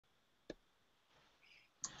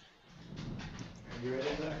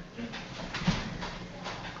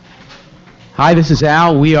Hi, this is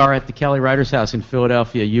Al. We are at the Kelly Writers House in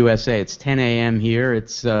Philadelphia, USA. It's 10 a.m. here.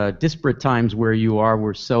 It's disparate times where you are.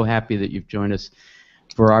 We're so happy that you've joined us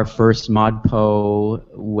for our first ModPo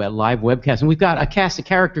live webcast. And we've got a cast of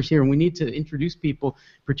characters here, and we need to introduce people,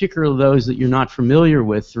 particularly those that you're not familiar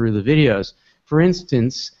with through the videos. For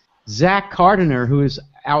instance, Zach Cardiner, who is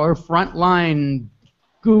our frontline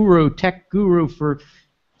guru, tech guru for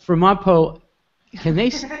ModPo. Can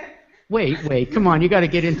they... Wait, come on, you got to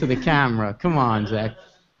get into the camera. Come on, Zach.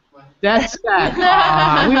 That's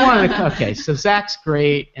Zach. We wanted to, okay, so Zach's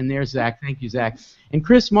great, and there's Zach. Thank you, Zach. And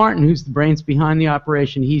Chris Martin, who's the brains behind the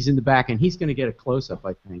operation, he's in the back, and he's going to get a close-up,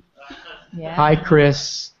 I think. Yeah. Hi,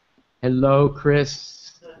 Chris. Hello,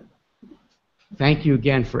 Chris. Thank you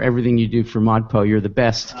again for everything you do for ModPo. You're the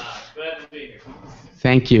best. Glad to be here.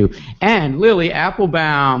 Thank you. And Lily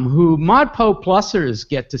Applebaum, who ModPo Plusers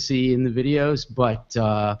get to see in the videos, but...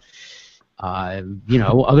 you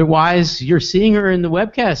know, otherwise you're seeing her in the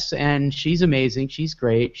webcasts, and she's amazing. She's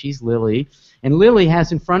great. She's Lily, and Lily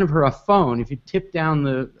has in front of her a phone. If you tip down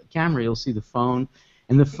the camera, you'll see the phone,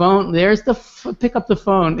 and the phone. There's the pick up the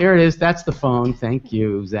phone. There it is. That's the phone. Thank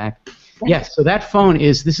you, Zach. Yes. So that phone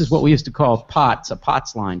is. This is what we used to call POTS, a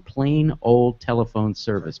POTS line, plain old telephone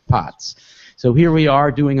service, POTS. So here we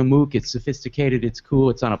are doing a MOOC. It's sophisticated. It's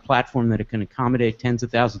cool. It's on a platform that it can accommodate tens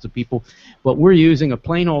of thousands of people. But we're using a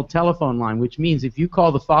plain old telephone line, which means if you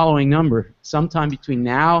call the following number sometime between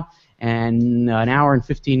now and an hour and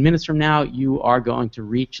 15 minutes from now, you are going to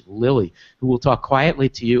reach Lily, who will talk quietly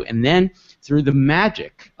to you. And then through the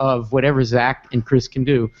magic of whatever Zach and Chris can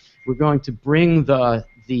do, we're going to bring the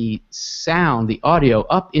sound, the audio,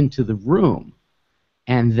 up into the room.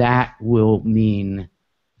 And that will mean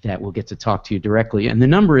that we'll get to talk to you directly. And the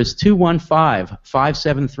number is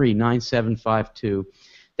 215-573-9752.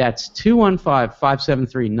 That's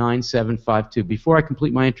 215-573-9752. Before I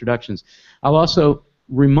complete my introductions, I'll also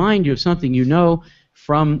remind you of something you know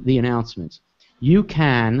from the announcements. You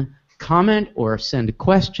can comment or send a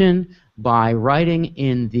question by writing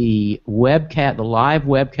in the webcast, the live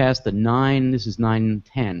webcast, this is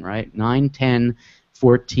 910, right?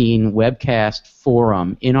 91014 webcast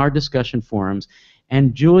forum in our discussion forums.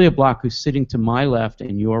 And Julia Block, who's sitting to my left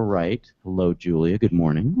and your right. Hello, Julia. Good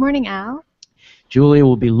morning. Morning, Al. Julia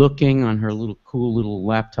will be looking on her cool little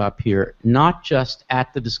laptop here, not just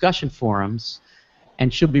at the discussion forums,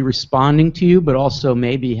 and she'll be responding to you, but also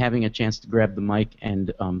maybe having a chance to grab the mic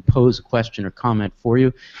and pose a question or comment for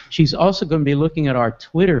you. She's also going to be looking at our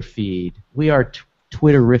Twitter feed. We are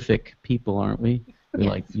Twitterific people, aren't we?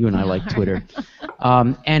 You and I like Twitter.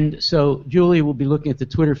 And so Julie will be looking at the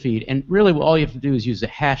Twitter feed, and really all you have to do is use a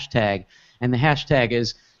hashtag, and the hashtag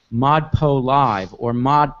is ModPoLive or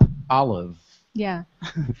ModOlive. Yeah.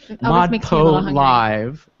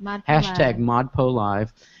 ModPoLive. Hashtag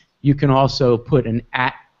ModPoLive. You can also put an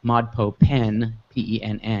 @ModPoPen,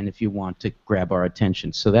 P-E-N-N, if you want to grab our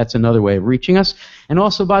attention. So that's another way of reaching us. And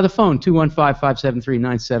also by the phone,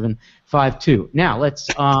 215-573-9752. Now, let's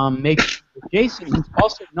make Jason, who's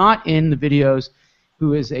also not in the videos,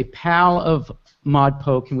 who is a pal of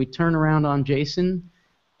ModPo. Can we turn around on Jason?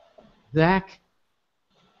 Zach?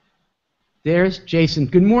 There's Jason.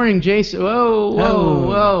 Good morning, Jason.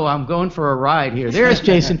 Whoa, I'm going for a ride here. There's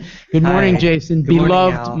Jason. Good morning, Jason. Good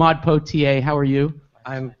Beloved morning, ModPo TA. How are you?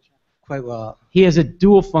 I'm quite well. He has a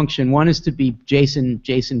dual function. One is to be Jason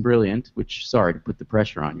Brilliant, which, sorry to put the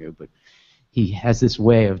pressure on you, but he has this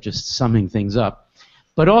way of just summing things up.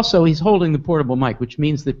 But also, he's holding the portable mic, which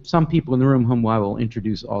means that some people in the room, whom I will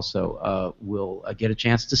introduce also, will get a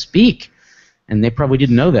chance to speak. And they probably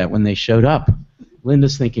didn't know that when they showed up.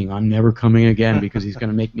 Linda's thinking, I'm never coming again because he's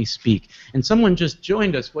going to make me speak. And someone just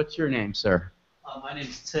joined us. What's your name, sir? My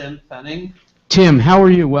name's Tim Fanning. Tim, how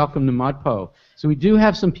are you? Welcome to ModPo. So we do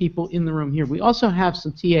have some people in the room here. We also have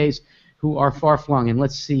some TAs who are far-flung, and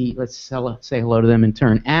let's say hello to them in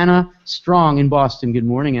turn. Anna Strong in Boston. Good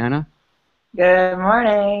morning, Anna. Good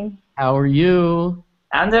morning. How are you?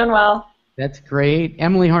 I'm doing well. That's great.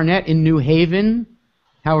 Emily Harnett in New Haven.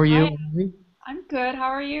 How are you? Hi. I'm good. How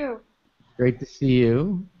are you? Great to see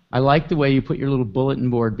you. I like the way you put your little bulletin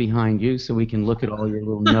board behind you so we can look at all your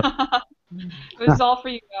little notes. It was all for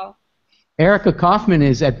you, Al. Erica Kaufman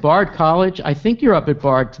is at Bard College. I think you're up at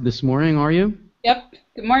Bard this morning, are you? Yep.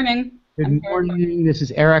 Good morning. Good morning. This is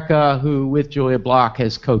Erica, who, with Julia Block,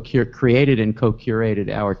 has created and co-curated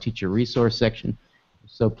our teacher resource section.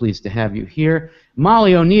 So pleased to have you here.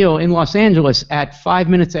 Molly O'Neill in Los Angeles at 5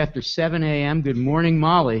 minutes after 7 a.m. Good morning,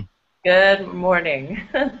 Molly. Good morning.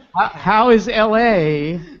 How is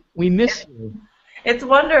L.A.? We miss you. It's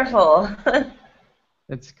wonderful.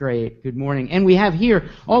 That's great. Good morning. And we have here,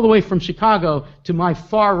 all the way from Chicago, to my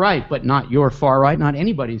far right, but not your far right, not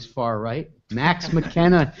anybody's far right, Max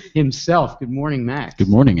McKenna himself. Good morning, Max. Good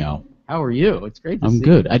morning, Al. How are you? It's great to see you. I'm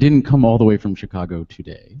good. I didn't come all the way from Chicago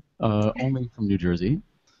today, only from New Jersey.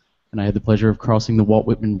 And I had the pleasure of crossing the Walt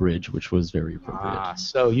Whitman Bridge, which was very appropriate.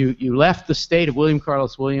 So you left the state of William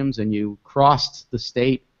Carlos Williams and you crossed the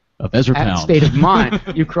state Of Ezra Pound. state of mind.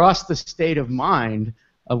 You crossed the state of mind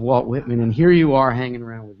of Walt Whitman, and here you are hanging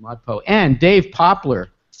around with ModPo. And Dave Poplar.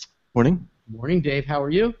 Morning. Morning, Dave. How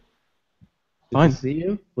are you? Good Fine. to see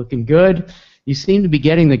you. Looking good. You seem to be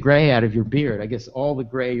getting the gray out of your beard. I guess all the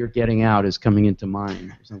gray you're getting out is coming into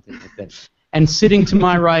mine or something like that. And sitting to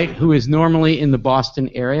my right, who is normally in the Boston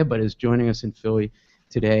area but is joining us in Philly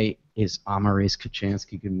today, is Amaris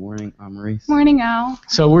Kachansky. Good morning, Amaris. Morning, Al.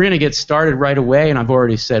 So we're going to get started right away, and I've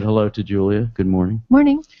already said hello to Julia. Good morning.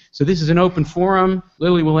 Morning. So this is an open forum.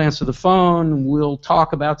 Lily will answer the phone. We'll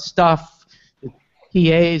talk about stuff. The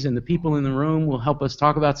PAs and the people in the room will help us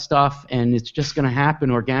talk about stuff, and it's just going to happen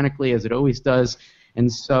organically as it always does.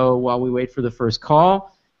 And so while we wait for the first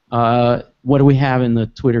call, what do we have in the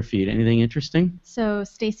Twitter feed? Anything interesting? So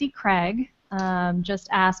Stacy Craig just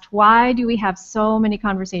asked, why do we have so many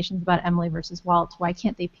conversations about Emily versus Walt? Why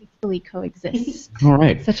can't they peacefully coexist? All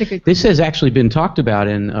right. Such a good This has actually been talked about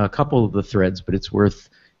in a couple of the threads, but it's worth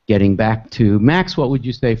getting back to. Max, what would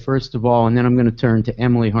you say first of all? And then I'm going to turn to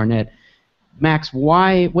Emily Harnett. Max,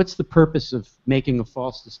 what's the purpose of making a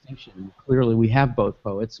false distinction? Clearly we have both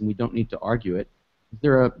poets and we don't need to argue it. Is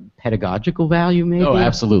there a pedagogical value maybe? Oh,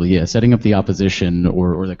 absolutely, yeah. Setting up the opposition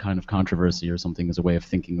or the kind of controversy or something is a way of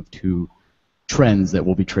thinking of two trends that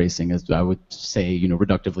we'll be tracing, as I would say,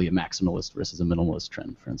 reductively, a maximalist versus a minimalist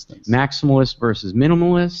trend, for instance. Maximalist versus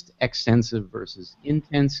minimalist, extensive versus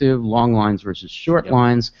intensive, long lines versus short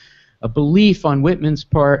lines, a belief on Whitman's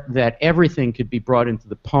part that everything could be brought into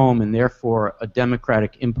the poem and therefore a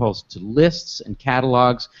democratic impulse to lists and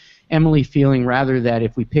catalogs. Emily feeling rather that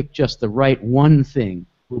if we pick just the right one thing,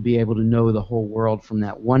 we'll be able to know the whole world from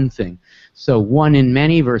that one thing. So one in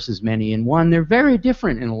many versus many in one, they're very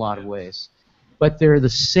different in a lot of ways. But they're the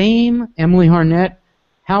same. Emily Harnett,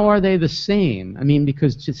 how are they the same? I mean,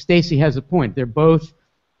 because Stacy has a point. They're both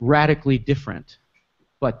radically different,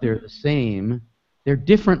 but they're the same. They're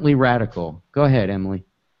differently radical. Go ahead, Emily.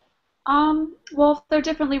 Well, if they're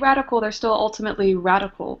differently radical, they're still ultimately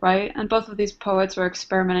radical, right? And both of these poets were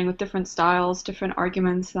experimenting with different styles, different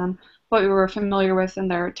arguments than what we were familiar with in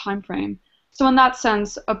their time frame. So in that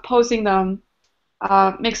sense, opposing them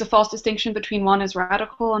makes a false distinction between one is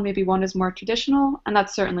radical and maybe one is more traditional, and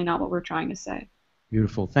that's certainly not what we're trying to say.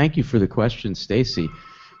 Beautiful. Thank you for the question, Stacy.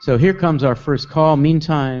 So here comes our first call.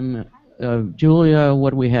 Meantime, Julia,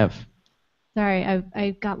 what do we have? Sorry,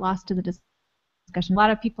 I got lost in the discussion. A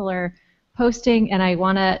lot of people are posting, and I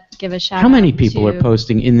want to give a shout out. How many people are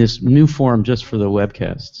posting in this new forum just for the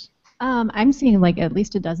webcasts? I'm seeing like at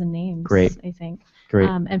least a dozen names. Great. I think. Great.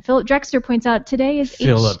 And Philip Drexler points out today is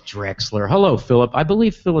Philip Drexler. Hello, Philip. I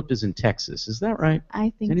believe Philip is in Texas. Is that right?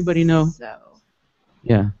 I think. Does anybody know? So.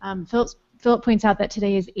 Yeah. Philip points out that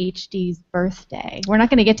today is HD's birthday. We're not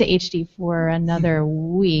going to get to HD for another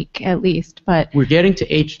week at least, but we're getting to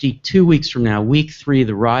HD 2 weeks from now, week 3,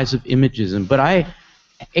 the rise of imagism. But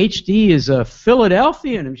HD is a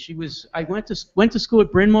Philadelphian, and I went to school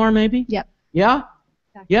at Bryn Mawr, maybe. Yep. Yeah.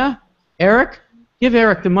 Exactly. Yeah. Eric, give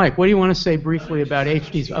Eric the mic. What do you want to say briefly about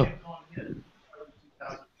HD's? Oh.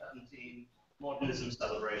 2017 modernism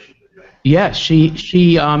celebration. Yes, she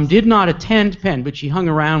did not attend Penn, but she hung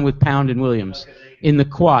around with Pound and Williams in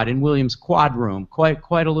Williams' quad room.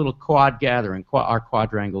 Quite a little quad gathering, our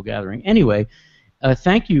quadrangle gathering. Anyway,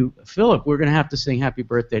 thank you, Philip. We're going to have to sing Happy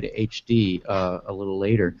Birthday to HD a little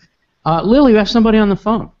later. Lily, you have somebody on the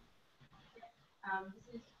phone.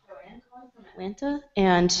 This is Joanne calling from Atlanta,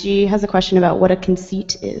 and she has a question about what a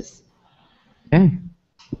conceit is. Okay,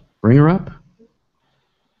 bring her up.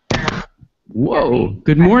 Whoa.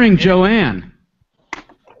 Good morning, Joanne.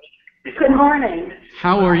 Good morning.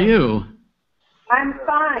 How are you? I'm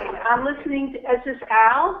fine. I'm listening to, is this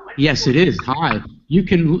Al? Yes, it is. Hi.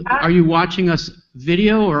 Are you watching us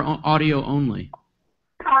video or audio only?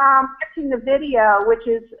 Watching the video, which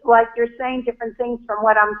is like you're saying different things from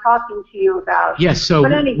what I'm talking to you about. Yes, so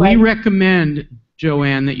but anyway, we recommend,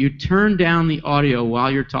 Joanne, that you turn down the audio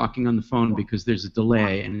while you're talking on the phone because there's a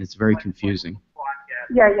delay and it's very confusing.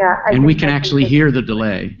 Yeah. And we can actually hear the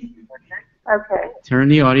delay. Okay. Turn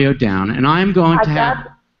the audio down, and I'm going to have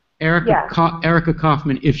Erica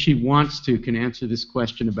Kaufman, if she wants to, can answer this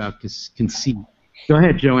question about conceit. Go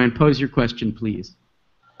ahead, Joanne. Pose your question, please.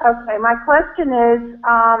 Okay. My question is,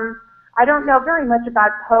 I don't know very much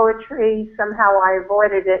about poetry. Somehow I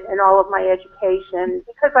avoided it in all of my education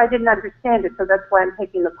because I didn't understand it, so that's why I'm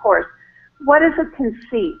taking the course. What is a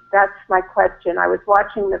conceit? That's my question. I was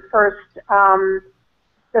watching the first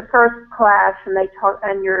class, and they talk,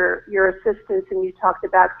 and your assistants, and you talked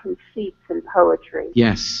about conceits in poetry.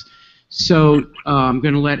 Yes. So I'm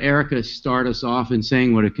going to let Erica start us off in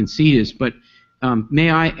saying what a conceit is, but may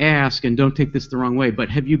I ask, and don't take this the wrong way, but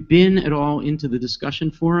have you been at all into the discussion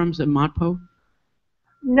forums at ModPo?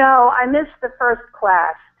 No, I missed the first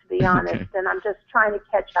class, to be honest, Okay. and I'm just trying to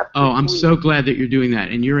catch up. Oh, I'm this so week. glad that you're doing that,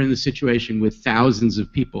 and you're in the situation with thousands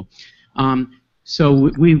of people.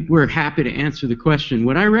 So we're happy to answer the question.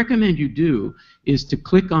 What I recommend you do is to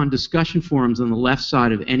click on discussion forums on the left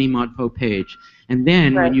side of any ModPo page, and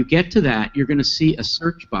then when you get to that, you're going to see a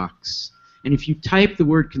search box. And if you type the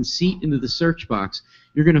word conceit into the search box,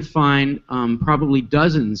 you're going to find probably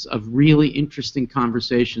dozens of really interesting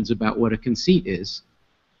conversations about what a conceit is.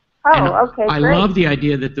 Oh, okay, I great. love the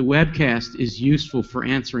idea that the webcast is useful for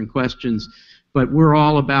answering questions, but we're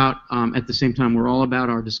all about, at the same time, we're all about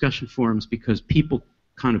our discussion forums because people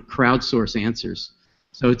kind of crowdsource answers.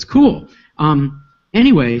 So it's cool.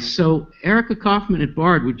 Anyway, so Erica Kaufman at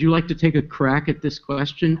Bard, would you like to take a crack at this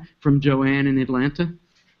question from Joanne in Atlanta?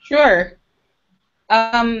 Sure.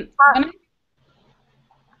 Hi.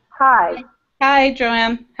 Hi,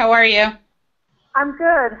 Joanne. How are you? I'm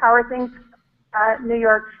good. How are things at New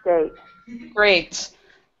York State? Great.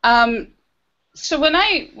 So when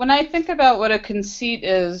I think about what a conceit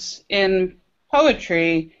is in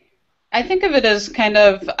poetry, I think of it as kind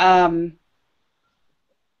of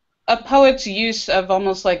a poet's use of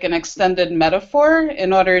almost like an extended metaphor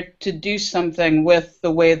in order to do something with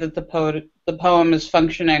the way that the poem is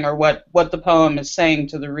functioning or what the poem is saying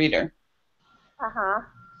to the reader. Uh-huh.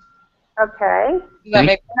 Okay. Does that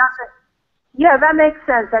make sense? Yeah, that makes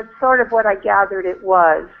sense. That's sort of what I gathered it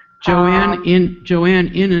was. Joanne, in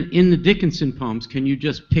the Dickinson poems, can you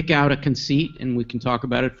just pick out a conceit and we can talk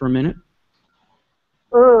about it for a minute?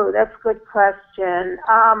 Ooh, that's a good question.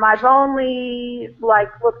 I've only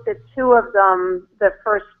looked at two of them. The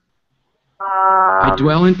first. I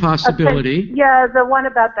dwell in possibility. Yeah, the one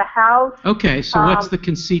about the house. Okay, so what's the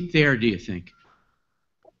conceit there, do you think?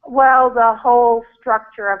 Well, the whole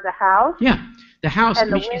structure of the house. Yeah, the house.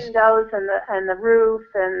 And the windows and the roof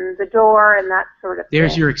and the door and that sort of thing.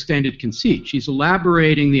 There's your extended conceit. She's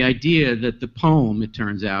elaborating the idea that the poem, it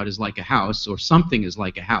turns out, is like a house or something is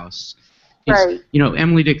like a house. Right. You know,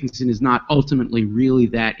 Emily Dickinson is not ultimately really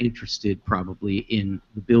that interested probably in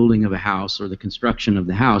the building of a house or the construction of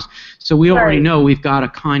the house. So we already know we've got a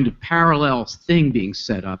kind of parallel thing being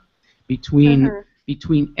set up between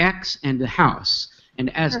X and the house. And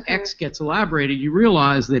as X gets elaborated, you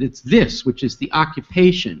realize that it's this, which is the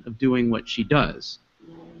occupation of doing what she does.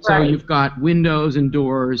 So you've got windows and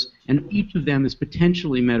doors, and each of them is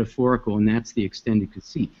potentially metaphorical, and that's the extended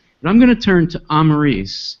conceit. But I'm going to turn to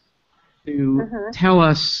Amaris to tell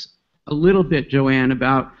us a little bit, Joanne,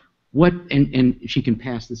 about what, and she can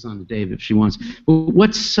pass this on to Dave if she wants, but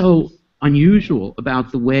what's so unusual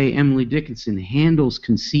about the way Emily Dickinson handles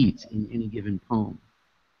conceits in any given poem?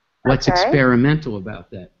 What's experimental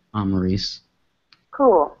about that, Maurice?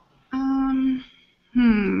 Cool.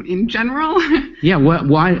 In general? Yeah,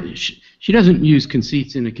 why? She doesn't use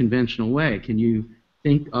conceits in a conventional way. Can you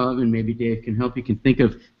think of, and maybe Dave can help you, can think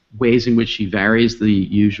of ways in which she varies the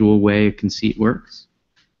usual way a conceit works?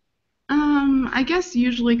 I guess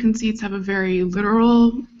usually conceits have a very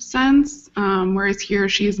literal sense, whereas here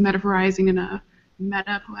she's metaphorizing in a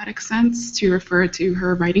meta-poetic sense to refer to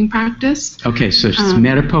her writing practice. Okay, so it's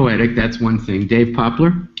meta-poetic, that's one thing. Dave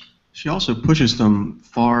Poplar? She also pushes them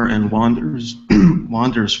far and wanders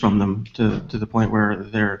from them to the point where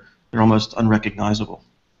they're almost unrecognizable.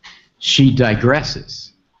 She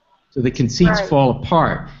digresses. So the conceits fall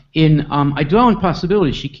apart. In I Dwell in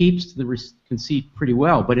Possibility, she keeps the conceit pretty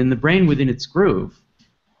well, but in The Brain Within Its Groove,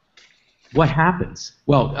 what happens?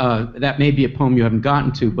 Well, that may be a poem you haven't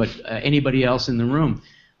gotten to, but anybody else in the room,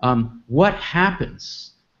 what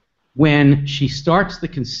happens when she starts the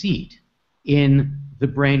conceit in The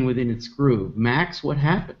Brain Within Its Groove? Max, what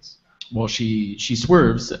happens? Well, she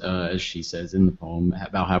swerves, as she says in the poem,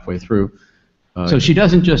 about halfway through. So she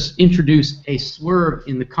doesn't just introduce a swerve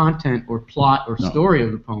in the content or plot or story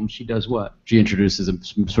of the poem. She does what? She introduces a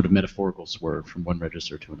sort of metaphorical swerve from one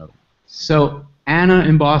register to another. So Anna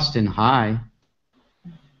in Boston, hi.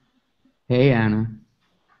 Hey, Anna.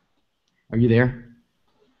 Are you there?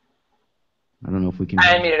 I don't know if we can.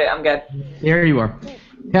 I unmuted it. I'm good. There you are.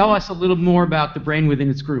 Tell us a little more about The Brain Within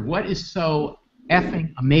Its Groove. What is so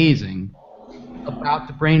effing amazing about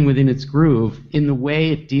the brain within its groove in the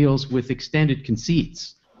way it deals with extended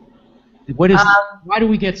conceits. Why do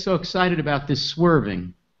we get so excited about this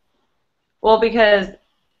swerving? Well, because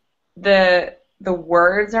the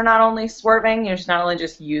words are not only swerving, you're not only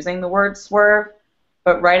just using the word swerve,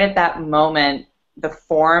 but right at that moment, the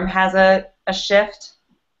form has a shift.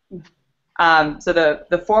 So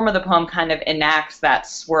the form of the poem kind of enacts that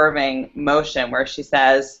swerving motion where she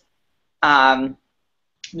says, I'm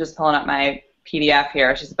just pulling up my PDF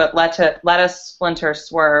here. She says, but let a splinter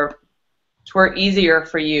swerve. 'Twere easier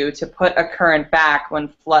for you to put a current back when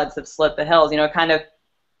floods have slit the hills. You know, kind of,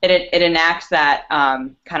 it enacts that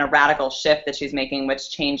kind of radical shift that she's making, which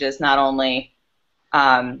changes not only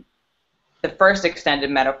the first extended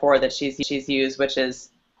metaphor that she's used, which is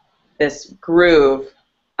this groove,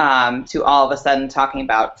 to all of a sudden talking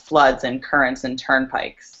about floods and currents and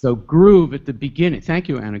turnpikes. So groove at the beginning, thank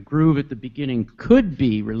you, Anna, groove at the beginning could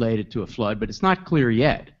be related to a flood, but it's not clear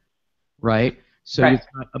yet, right? So Right. You've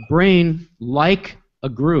got a brain like a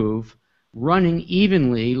groove running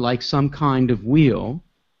evenly like some kind of wheel.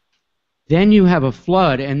 Then you have a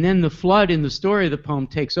flood, and then the flood in the story of the poem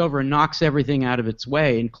takes over and knocks everything out of its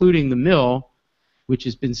way, including the mill, which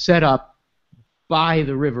has been set up by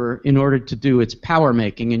the river in order to do its power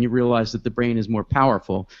making, and you realize that the brain is more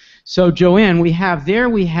powerful. So Joanne, we have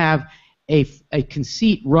a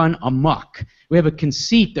conceit run amok. We have a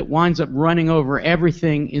conceit that winds up running over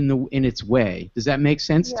everything in its way. Does that make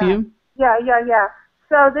sense to you? Yeah.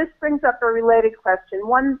 So this brings up a related question.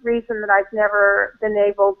 One reason that I've never been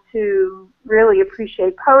able to really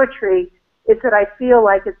appreciate poetry is that I feel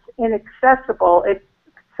like it's inaccessible. It's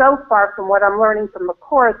so far from what I'm learning from the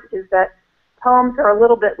course is that poems are a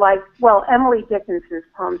little bit like, well, Emily Dickinson's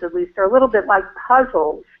poems at least are a little bit like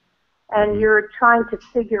puzzles, and you're trying to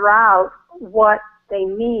figure out what they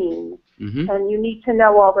mean, and you need to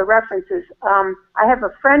know all the references. I have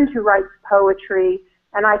a friend who writes poetry,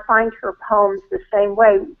 and I find her poems the same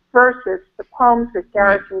way, versus the poems that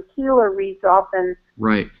Garrison Keillor reads often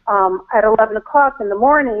at 11 o'clock in the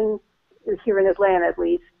morning, here in Atlanta at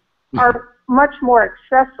least, are much more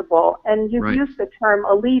accessible, and you've used the term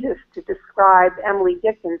elitist to describe Emily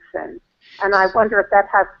Dickinson, and I wonder if that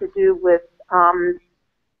has to do with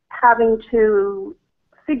having to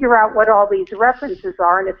figure out what all these references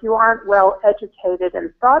are, and if you aren't well educated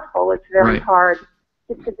and thoughtful, it's very hard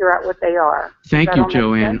to figure out what they are. Thank you,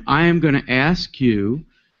 Joanne. I am going to ask you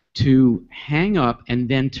to hang up and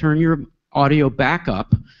then turn your audio back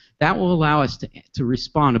up. That will allow us to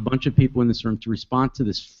respond, a bunch of people in this room, to respond to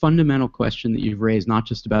this fundamental question that you've raised, not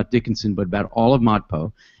just about Dickinson, but about all of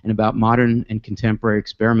ModPo and about modern and contemporary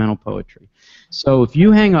experimental poetry. So if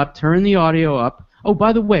you hang up, turn the audio up. Oh,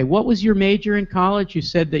 by the way, what was your major in college? You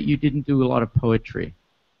said that you didn't do a lot of poetry.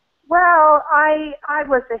 Well, I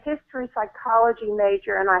was a history psychology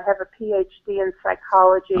major, and I have a PhD in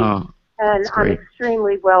psychology, and I'm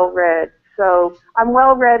extremely well read. So I'm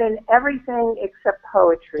well read in everything except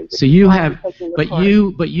poetry. So you have, but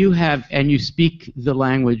you have, and you speak the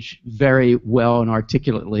language very well and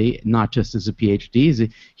articulately, not just as a PhD, as a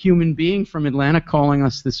human being from Atlanta calling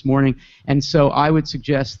us this morning. And so I would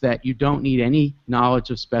suggest that you don't need any knowledge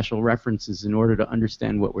of special references in order to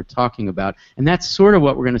understand what we're talking about. And that's sort of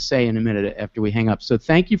what we're going to say in a minute after we hang up. So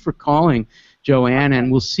thank you for calling, Joanne, and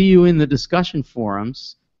we'll see you in the discussion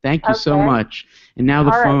forums. Thank you so much. And now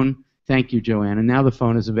the phone. Thank you, Joanne. And now the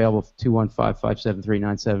phone is available for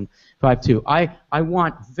 215-573-9752. I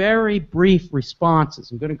want very brief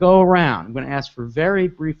responses. I'm going to go around. I'm going to ask for very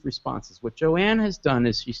brief responses. What Joanne has done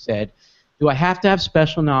is she said, do I have to have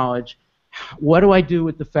special knowledge? What do I do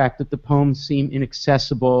with the fact that the poems seem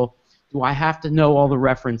inaccessible? Do I have to know all the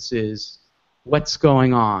references? What's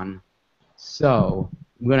going on? So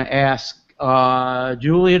I'm going to ask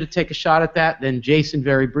Julia to take a shot at that, then Jason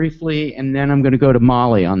very briefly, and then I'm going to go to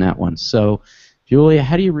Molly on that one. So, Julia,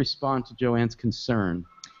 how do you respond to Joanne's concern?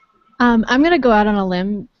 I'm going to go out on a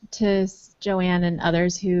limb to Joanne and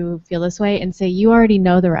others who feel this way and say you already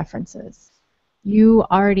know the references. You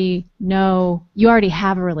already know, you already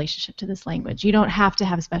have a relationship to this language. You don't have to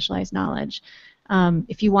have specialized knowledge.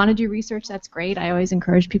 If you want to do research, that's great. I always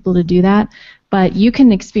encourage people to do that. But you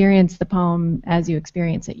can experience the poem as you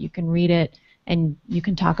experience it. You can read it, and you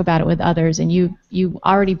can talk about it with others, and you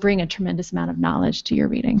already bring a tremendous amount of knowledge to your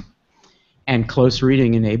reading. And close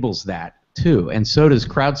reading enables that, too. And so does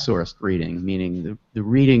crowdsourced reading, meaning the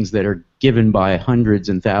readings that are given by hundreds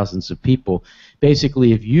and thousands of people.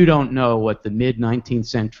 Basically, if you don't know what the mid-19th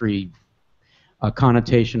century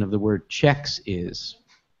connotation of the word checks is,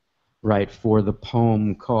 right, for the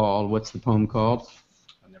poem called, what's the poem called?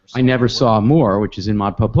 I Never Saw More, which is in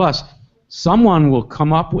ModPo Plus. someone will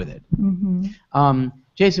come up with it. Mm-hmm.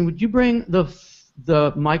 Jason, would you bring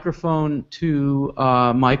the microphone to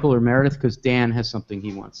Michael or Meredith, because Dan has something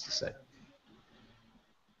he wants to say.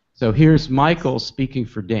 So here's Michael speaking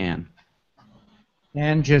for Dan.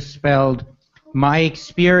 Dan just spelled, my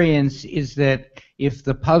experience is that if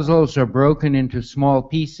the puzzles are broken into small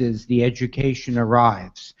pieces, the education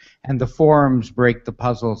arrives, and the forums break the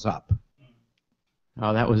puzzles up.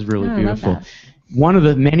 Oh, that was really I love beautiful. that. One of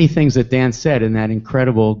the many things that Dan said in that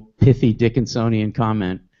incredible, pithy Dickinsonian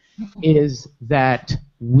comment is that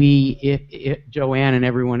Joanne and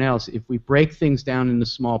everyone else, if we break things down into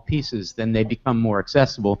small pieces, then they become more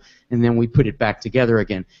accessible, and then we put it back together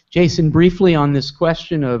again. Jason, briefly on this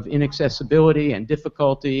question of inaccessibility and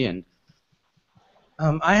difficulty and...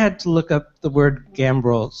 I had to look up the word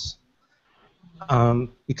gambrels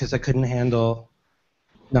because I couldn't handle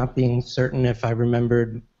not being certain if I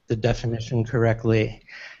remembered the definition correctly.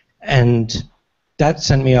 And that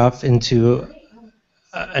sent me off into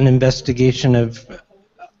an investigation of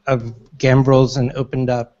gambrels and opened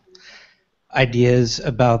up ideas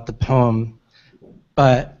about the poem.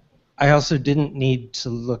 But I also didn't need to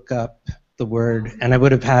look up the word, and I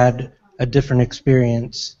would have had a different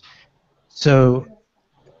experience. So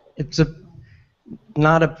it's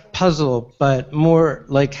not a puzzle, but more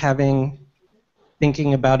like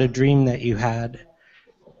thinking about a dream that you had,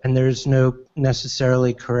 and there's no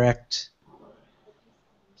necessarily correct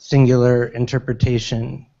singular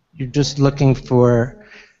interpretation. You're just looking for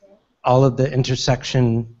all of the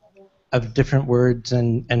intersection of different words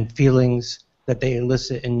and feelings that they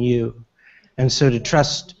elicit in you. And so to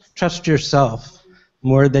trust yourself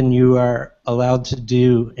more than you are allowed to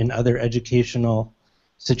do in other educational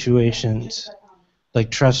situations.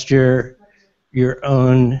 Like trust your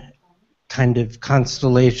own kind of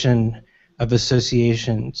constellation of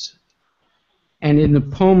associations. And in the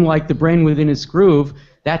poem like The Brain Within Its Groove,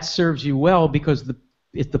 that serves you well because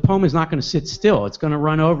if the poem is not going to sit still, it's going to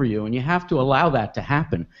run over you, and you have to allow that to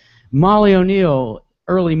happen. Molly O'Neill,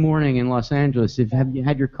 early morning in Los Angeles, have you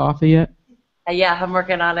had your coffee yet? Yeah, I'm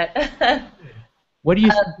working on it. What do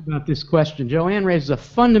you think about this question? Joanne raises a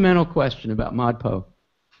fundamental question about ModPo.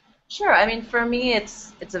 Sure. I mean, for me,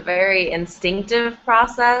 it's a very instinctive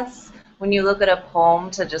process when you look at a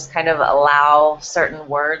poem to just kind of allow certain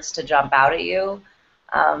words to jump out at you.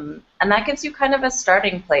 And that gives you kind of a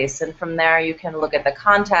starting place, and from there you can look at the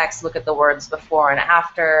context, look at the words before and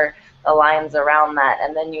after, the lines around that,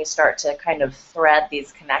 and then you start to kind of thread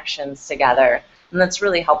these connections together. And that's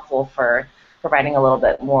really helpful for providing a little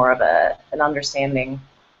bit more of an understanding.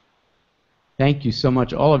 Thank you so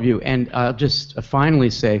much, all of you. And I'll just finally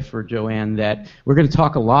say for Joanne that we're going to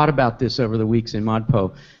talk a lot about this over the weeks in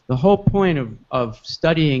ModPo. The whole point of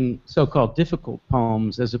studying so-called difficult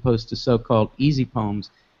poems as opposed to so-called easy poems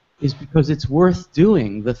is because it's worth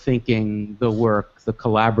doing the thinking, the work, the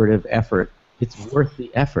collaborative effort. It's worth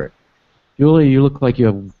the effort. Julie, you look like you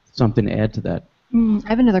have something to add to that. I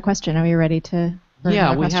have another question. Are we ready to...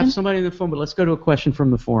 Yeah, we have somebody on the phone, but let's go to a question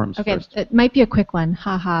from the forums first. It might be a quick one.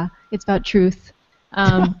 Haha. It's about truth.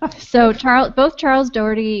 So both Charles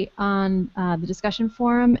Doherty on the discussion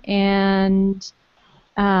forum and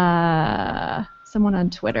someone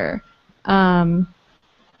on Twitter.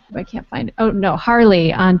 I can't find it. Oh, no,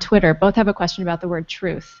 Harley on Twitter. Both have a question about the word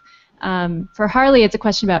truth. For Harley, it's a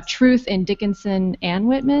question about truth in Dickinson and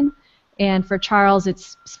Whitman. And for Charles,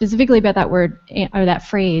 it's specifically about that word, or that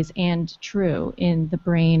phrase, and true, in The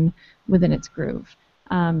Brain Within Its Groove.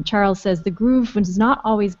 Charles says, the groove is not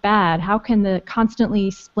always bad. How can the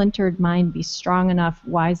constantly splintered mind be strong enough,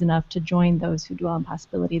 wise enough to join those who dwell in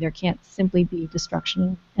possibility? There can't simply be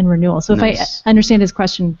destruction and renewal. So if I understand his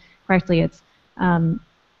question correctly, it's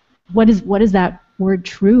what does that word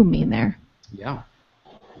true mean there? Yeah.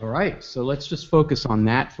 All right. So let's just focus on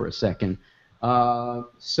that for a second.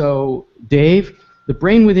 So, Dave, the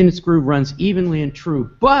brain within its groove runs evenly and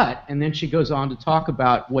true, but, and then she goes on to talk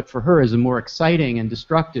about what for her is a more exciting and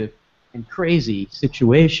destructive and crazy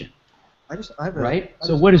situation. Right?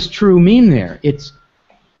 So what does true mean there?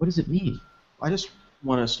 What does it mean? I just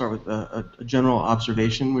want to start with a general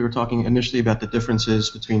observation. We were talking initially about the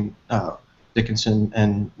differences between Dickinson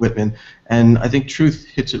and Whitman, and I think truth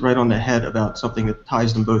hits it right on the head about something that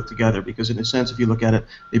ties them both together, because in a sense, if you look at it,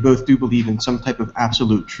 they both do believe in some type of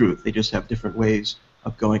absolute truth. They just have different ways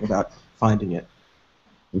of going about finding it.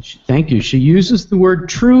 Thank you. She uses the word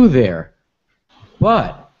true there.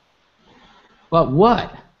 But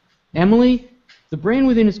what? Emily, the brain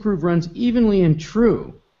within its groove runs evenly and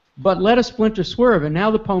true, but let a splinter swerve, and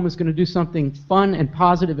now the poem is going to do something fun and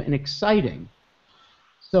positive and exciting.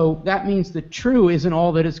 So that means that true isn't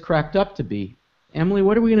all that it's cracked up to be. Emily,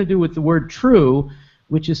 what are we going to do with the word true,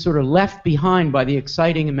 which is sort of left behind by the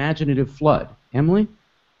exciting imaginative flood? Emily?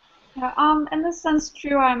 Yeah, in this sense,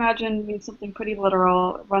 true, I imagine, means something pretty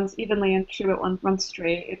literal. It runs evenly and true, it runs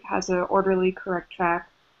straight. It has an orderly, correct track.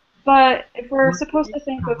 But if we're supposed to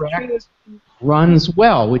think of true as... Runs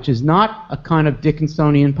well, which is not a kind of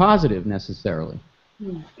Dickinsonian positive, necessarily.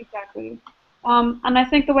 Exactly. And I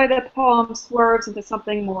think the way the poem swerves into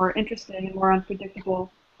something more interesting and more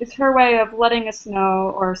unpredictable is her way of letting us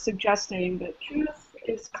know or suggesting that truth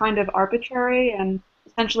is kind of arbitrary and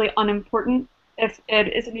essentially unimportant if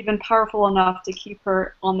it isn't even powerful enough to keep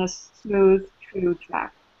her on this smooth, true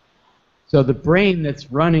track. So the brain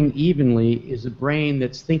that's running evenly is a brain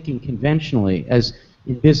that's thinking conventionally. As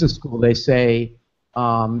in business school they say,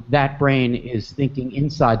 that brain is thinking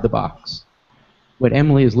inside the box. What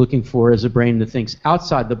Emily is looking for is a brain that thinks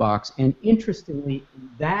outside the box. And interestingly, in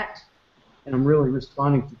that, and I'm really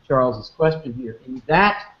responding to Charles's question here, in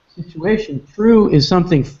that situation, true is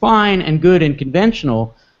something fine and good and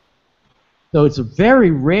conventional. So it's a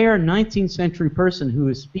very rare 19th century person who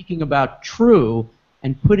is speaking about true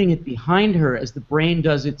and putting it behind her as the brain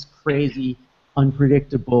does its crazy,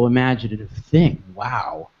 unpredictable, imaginative thing.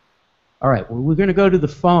 Wow. All right, well, we're going to go to the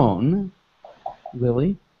phone.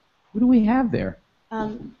 Lily, who do we have there?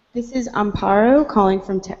 This is Amparo calling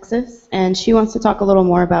from Texas, and she wants to talk a little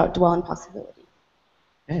more about dwell in possibility.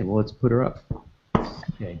 Okay, well, let's put her up.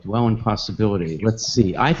 Okay, dwell in possibility. Let's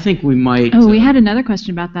see. I think we might... Oh, we had another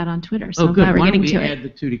question about that on Twitter, so oh, good. I'm glad we're getting to it. Why don't we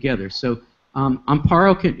add the two together? So,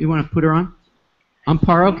 Amparo, you want to put her on?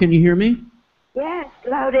 Amparo, can you hear me? Yes,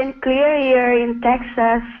 loud and clear here in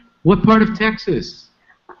Texas. What part of Texas?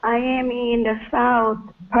 I am in the South,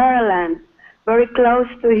 Pearland, very close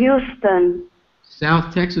to Houston.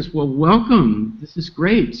 South Texas. Well, welcome. This is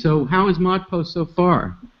great. So how is ModPo so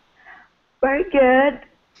far? Very good.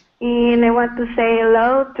 And I want to say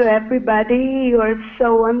hello to everybody. You are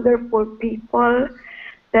so wonderful people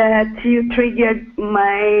that you triggered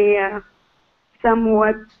my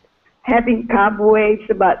somewhat having cobwebs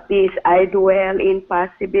about this I dwell in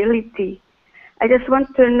possibility. I just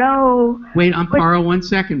want to know... Wait, Amparo, 1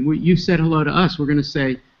 second. You said hello to us. We're going to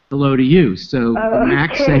say hello to you. So,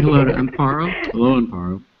 Max, say hello to Amparo. Hello,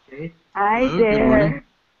 Amparo. Hi hello, there. Good morning.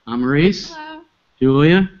 I'm Maurice. Hello.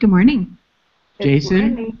 Julia. Good morning. Jason.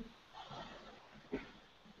 Good morning.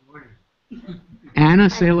 Anna,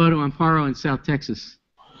 say hello to Amparo in South Texas.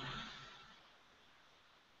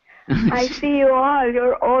 I see you all.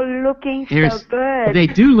 You're all looking so good. They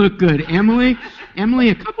do look good. Emily,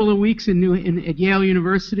 a couple of weeks at Yale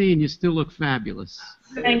University, and you still look fabulous.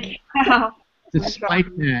 Thank you.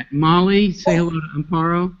 Despite that. Molly, say hello to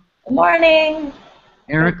Amparo. Good morning.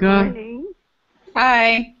 Erica. Good morning.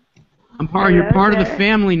 Hi. Amparo, you're part of the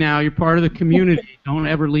family now. You're part of the community. Don't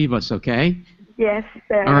ever leave us, okay? Yes,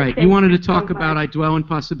 sir. All right. You wanted to talk about I Dwell in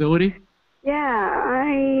Possibility? Yeah,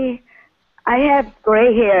 I have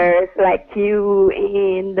gray hairs like you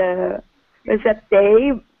and there's a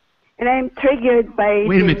Dave, and I'm triggered by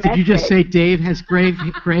Wait a minute, did you just say Dave has gray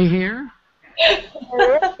hair?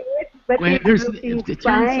 But wait, it's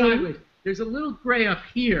turn sideways. There's a little gray up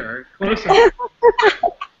here, close up.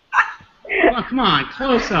 Oh, come on,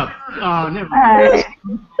 close up. Oh, never mind.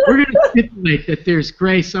 We're going to stipulate that there's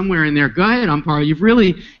gray somewhere in there. Go ahead, Amparo. You've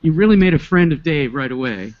really made a friend of Dave right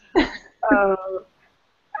away.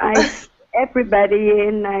 Everybody,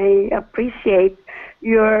 and I appreciate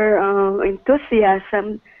your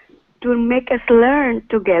enthusiasm to make us learn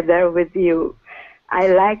together with you. I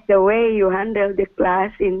like the way you handle the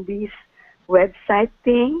class in this website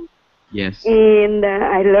thing. Yes. And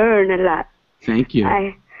I learn a lot. Thank you.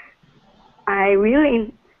 I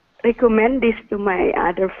really recommend this to my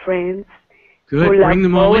other friends. Good. Bring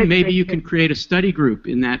them all in. Maybe you can create a study group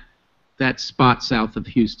in that spot south of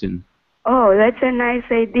Houston. Oh, that's a nice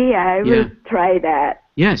idea. I will try that.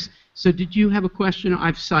 Yes. So did you have a question?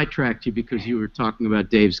 I've sidetracked you because you were talking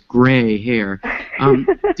about Dave's gray hair. Do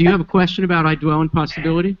you have a question about I Dwell in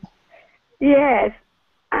Possibility? Yes.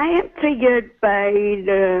 I am triggered by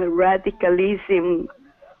the radicalism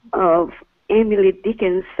of Emily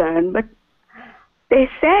Dickinson, but they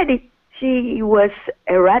said she was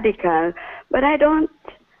a radical, but I don't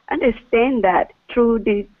understand that through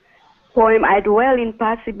the poem I Dwell in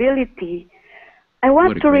Possibility. I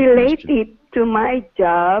want to relate it to my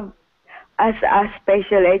job as a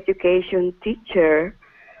special education teacher.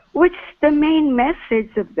 What's the main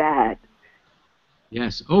message of that?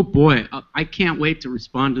 Yes. Oh, boy. I can't wait to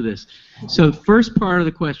respond to this. So the first part of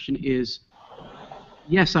the question is,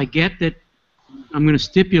 yes, I get that I'm going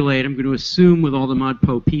to assume with all the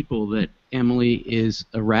ModPo people that Emily is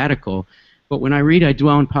a radical. but when I read I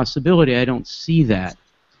dwell in possibility, I don't see that.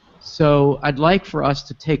 So I'd like for us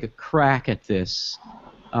to take a crack at this.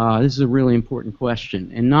 This is a really important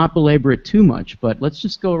question, and not belabor it too much, but let's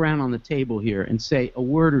just go around on the table here and say a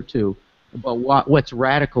word or two about what's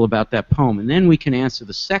radical about that poem, and then we can answer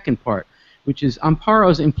the second part, which is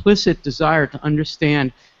Amparo's implicit desire to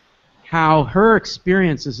understand how her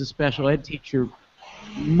experience as a special ed teacher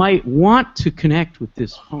might want to connect with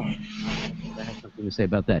this poem. I have something to say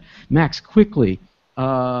about that. Max, quickly,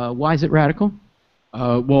 why is it radical?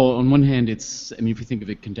 Well, on one hand, it's, I mean, if you think of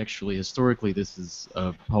it contextually, historically, this is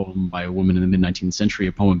a poem by a woman in the mid-19th century,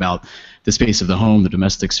 a poem about the space of the home, the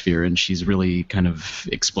domestic sphere, and she's really kind of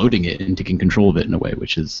exploding it and taking control of it in a way,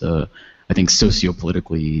 which is, I think,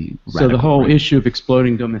 sociopolitically radical. So the whole issue of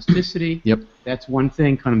exploding domesticity, yep, that's one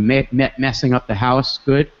thing, kind of messing up the house,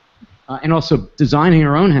 good, and also designing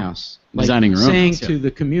her own house. Like designing her own saying house, to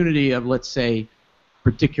the community of, let's say,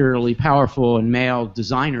 particularly powerful and male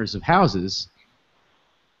designers of houses,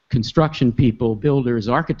 construction people, builders,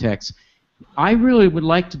 architects, I really would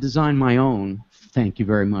like to design my own, thank you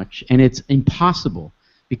very much, and it's impossible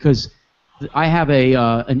because I have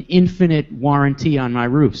an infinite warranty on my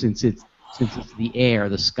roof since it's the air,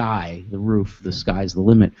 the sky, the roof, the sky's the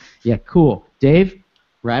limit. Yeah, cool. Dave,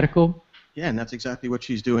 radical? Yeah, and that's exactly what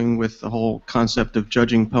she's doing with the whole concept of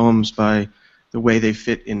judging poems by the way they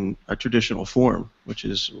fit in a traditional form, which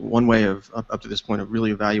is one way of, up to this point, of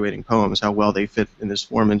really evaluating poems, how well they fit in this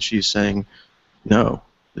form, and she's saying, no,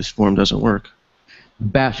 this form doesn't work.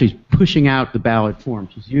 She's pushing out the ballad form.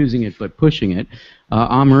 She's using it, but pushing it.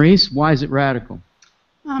 Maurice, why is it radical?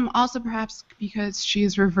 Also perhaps because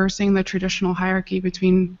she's reversing the traditional hierarchy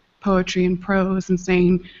between poetry and prose and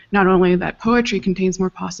saying not only that poetry contains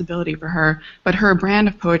more possibility for her, but her brand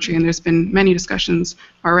of poetry, and there's been many discussions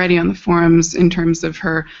already on the forums in terms of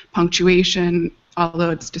her punctuation,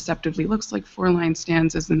 although it deceptively looks like four-line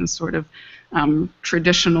stanzas in a sort of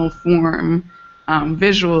traditional form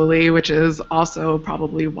visually, which is also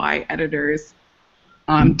probably why editors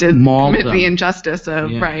did commit the injustice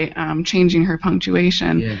of changing her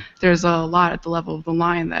punctuation. Yeah. There's a lot at the level of the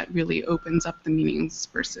line that really opens up the meanings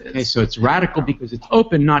versus... Okay, so it's radical because it's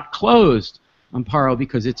open, not closed. Amparo,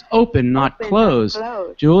 because it's open, not closed.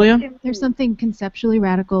 Julia? There's something conceptually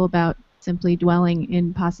radical about simply dwelling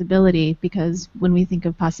in possibility, because when we think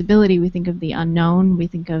of possibility, we think of the unknown, we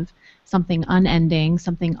think of something unending,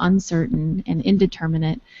 something uncertain and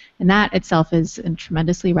indeterminate, and that itself is a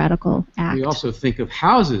tremendously radical act. We also think of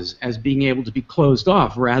houses as being able to be closed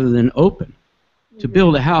off rather than open. To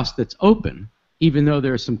build a house that's open, even though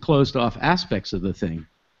there are some closed off aspects of the thing,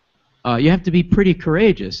 you have to be pretty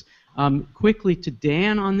courageous. Quickly to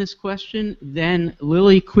Dan on this question, then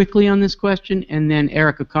Lily quickly on this question, and then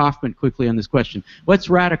Erica Kaufman quickly on this question. What's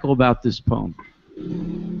radical about this poem?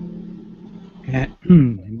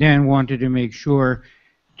 Dan wanted to make sure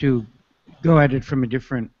to go at it from a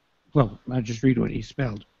different, well, I'll just read what he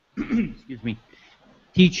spelled. Excuse me.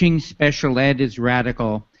 Teaching special ed is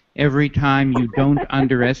radical. Every time you don't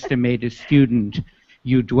underestimate a student,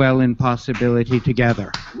 you dwell in possibility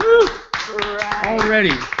together. Woo!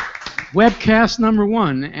 Already. Webcast number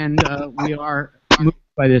 1, and we are moved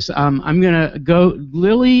by this. I'm going to go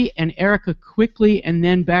Lily and Erica quickly, and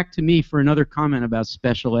then back to me for another comment about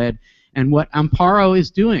special ed and what Amparo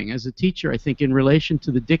is doing as a teacher, I think, in relation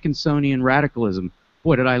to the Dickinsonian radicalism.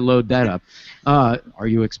 Boy, did I load that up. Are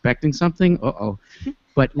you expecting something? Uh-oh.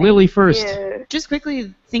 But Lily first. Yeah. Just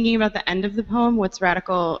quickly thinking about the end of the poem, what's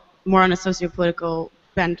radical, more on a sociopolitical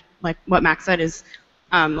bent, like what Max said, is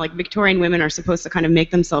like Victorian women are supposed to kind of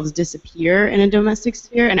make themselves disappear in a domestic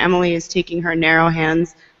sphere, and Emily is taking her narrow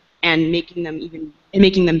hands and making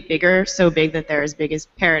them bigger, so big that they're as big as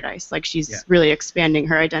paradise. Like she's really expanding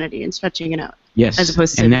her identity and stretching it out. Yes, as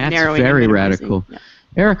opposed to and that's narrowing very and radical. Yeah.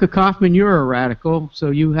 Erica Kaufman, you're a radical,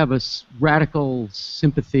 so you have a radical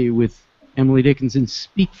sympathy with Emily Dickinson.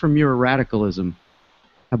 Speak from your radicalism.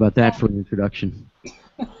 How about that for an introduction?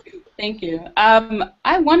 Thank you.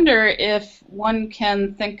 I wonder if one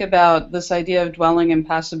can think about this idea of dwelling in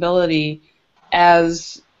possibility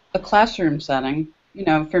as a classroom setting. You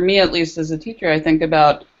know, for me at least as a teacher, I think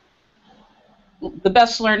about the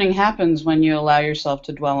best learning happens when you allow yourself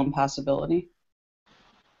to dwell in possibility.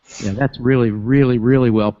 Yeah, that's really, really, really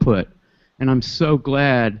well put. And I'm so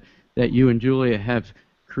glad that you and Julia have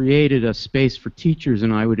created a space for teachers,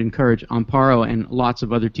 and I would encourage Amparo and lots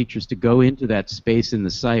of other teachers to go into that space in the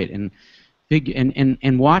site and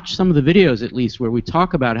watch some of the videos, at least, where we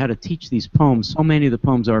talk about how to teach these poems. So many of the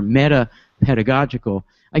poems are meta-pedagogical.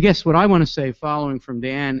 I guess what I want to say, following from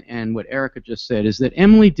Dan and what Erica just said, is that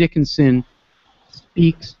Emily Dickinson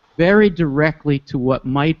speaks very directly to what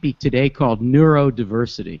might be today called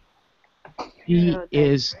neurodiversity. She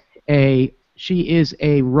is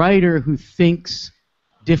a writer who thinks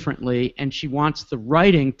differently, and she wants the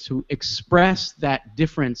writing to express that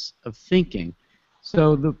difference of thinking.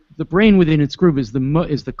 So the brain within its groove is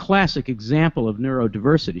the classic example of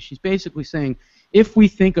neurodiversity. She's basically saying, if we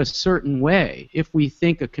think a certain way, if we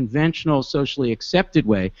think a conventional, socially accepted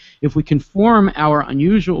way, if we conform our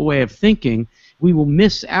unusual way of thinking, we will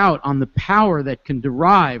miss out on the power that can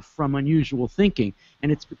derive from unusual thinking.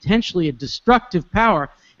 And it's potentially a destructive power,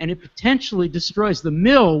 and it potentially destroys the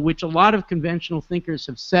mill, which a lot of conventional thinkers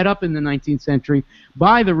have set up in the 19th century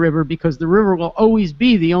by the river, because the river will always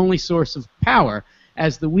be the only source of power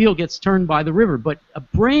as the wheel gets turned by the river. But a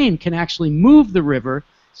brain can actually move the river.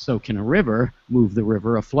 So can a river move the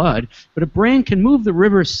river, a flood. But a brain can move the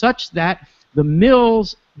river such that the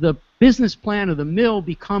business plan of the mill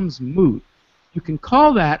becomes moot. You can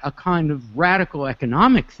call that a kind of radical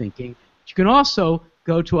economic thinking. You can also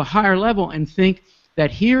go to a higher level and think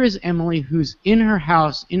that here is Emily, who's in her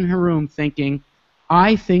house, in her room, thinking,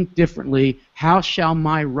 I think differently. How shall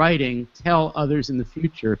my writing tell others in the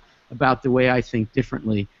future about the way I think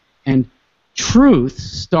differently? And truth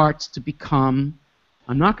starts to become,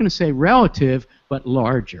 I'm not going to say relative, but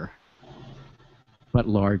larger.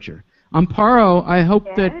 Amparo, I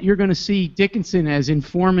hope that you're going to see Dickinson as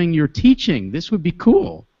informing your teaching. This would be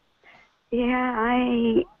cool. Yeah,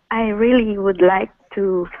 I really would like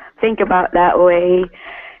to think about that way.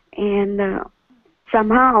 And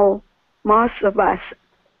somehow, most of us,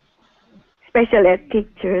 special ed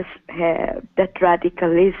teachers, have that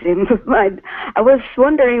radicalism. I was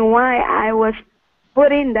wondering why I was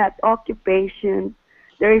put in that occupation.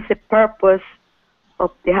 There is a purpose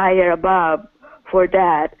of the higher above for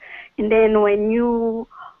that. And then when you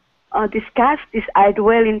discuss this, I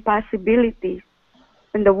dwell in possibilities,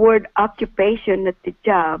 and the word occupation at the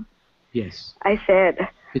job, yes, I said,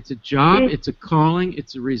 it's a job, it's a calling,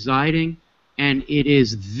 it's a residing, and it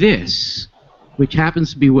is this, which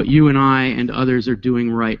happens to be what you and I and others are doing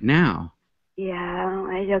right now. Yeah,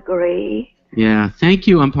 I agree. Yeah, thank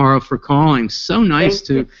you, Amparo, for calling. So nice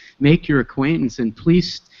to make your acquaintance, and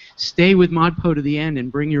please stay with ModPo to the end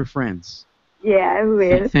and bring your friends. Yeah, I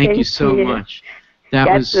will. Thank you so much.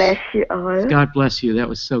 God bless you all. God bless you. That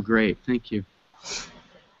was so great. Thank you.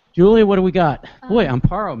 Julia, what do we got? Boy,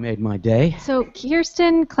 Amparo made my day. So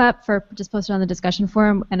Kirsten Klepfer just posted on the discussion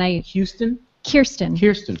forum, and Kirsten,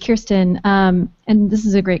 and this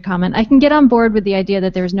is a great comment. I can get on board with the idea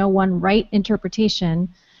that there's no one right interpretation,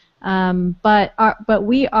 but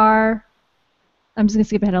we are. I'm just going to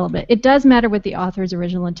skip ahead a little bit. It does matter what the author's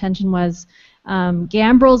original intention was.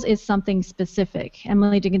 Gambrels is something specific.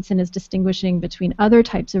 Emily Dickinson is distinguishing between other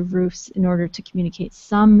types of roofs in order to communicate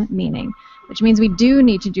some meaning, which means we do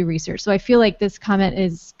need to do research. So I feel like this comment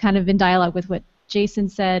is kind of in dialogue with what Jason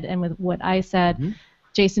said and with what I said. Mm-hmm.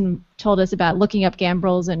 Jason told us about looking up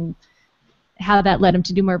gambrels and how that led him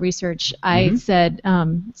to do more research. I said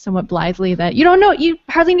somewhat blithely that you don't know, you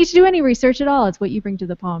hardly need to do any research at all. It's what you bring to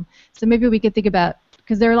the poem. So maybe we could think about,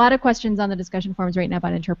 because there are a lot of questions on the discussion forums right now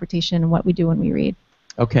about interpretation and what we do when we read.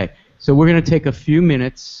 Okay, so we're going to take a few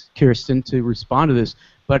minutes, Kirsten, to respond to this.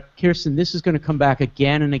 But Kirsten, this is going to come back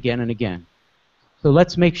again and again and again. So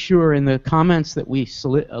let's make sure in the comments that we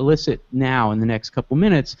elicit now in the next couple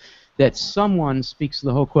minutes that someone speaks to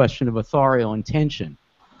the whole question of authorial intention.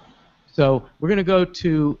 So we're going to go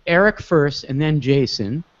to Eric first and then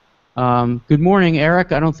Jason. Good morning,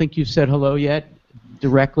 Eric. I don't think you've said hello yet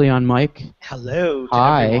directly on mic. Hello to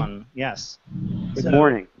everyone. Yes. Good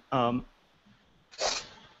morning.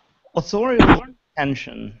 Authorial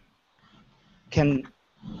intention can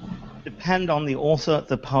depend on the author,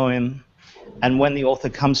 the poem, and when the author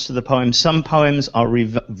comes to the poem. Some poems are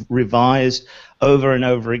revised over and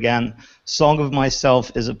over again. Song of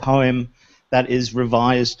Myself is a poem that is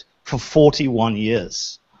revised for 41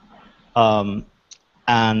 years. And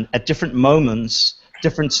at different moments,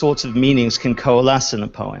 different sorts of meanings can coalesce in a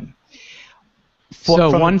poem.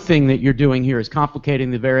 So one thing that you're doing here is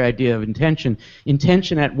complicating the very idea of intention.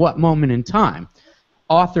 Intention at what moment in time?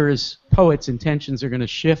 Authors, poets' intentions are going to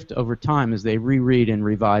shift over time as they reread and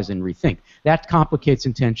revise and rethink. That complicates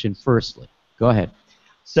intention firstly. Go ahead.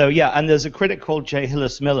 So yeah, and there's a critic called J.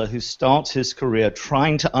 Hillis Miller who starts his career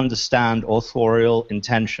trying to understand authorial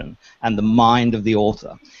intention and the mind of the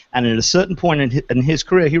author. And at a certain point in his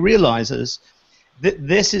career, he realizes that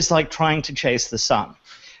this is like trying to chase the sun,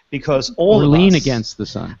 because all or of lean us, against the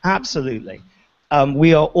sun. Absolutely.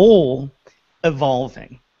 We are all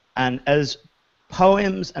evolving, and as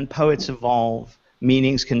poems and poets evolve,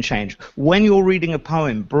 meanings can change. When you're reading a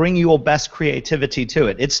poem, bring your best creativity to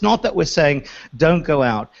it. It's not that we're saying don't go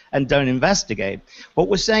out and don't investigate. What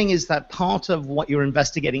we're saying is that part of what you're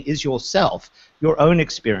investigating is yourself, your own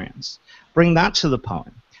experience. Bring that to the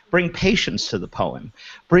poem. Bring patience to the poem.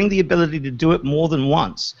 Bring the ability to do it more than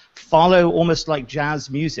once. Follow almost like jazz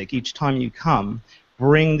music each time you come.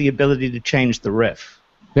 Bring the ability to change the riff.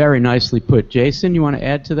 Very nicely put. Jason, you want to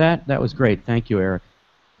add to that? That was great. Thank you, Eric.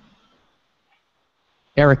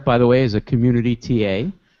 Eric, by the way, is a community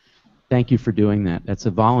TA. Thank you for doing that. That's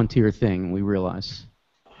a volunteer thing, we realize.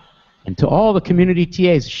 And to all the community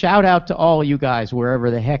TAs, shout out to all you guys,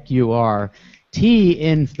 wherever the heck you are. T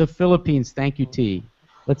in the Philippines, thank you, T.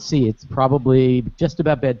 Let's see, it's probably just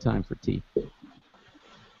about bedtime for T.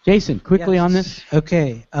 Jason, quickly on this.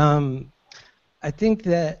 Okay. I think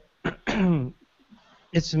that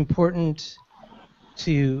it's important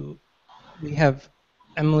we have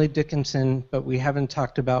Emily Dickinson, but we haven't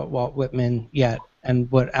talked about Walt Whitman yet.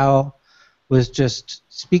 And what Al was just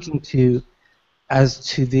speaking to as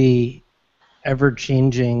to the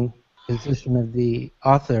ever-changing position of the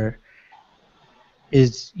author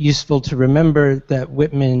is useful to remember that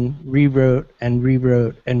Whitman rewrote and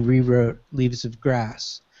rewrote and rewrote Leaves of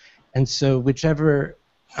Grass. And so whichever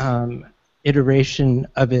iteration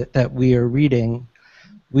of it that we are reading,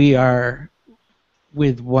 we are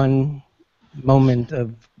with one moment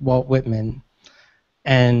of Walt Whitman.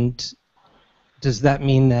 And does that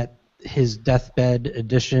mean that his deathbed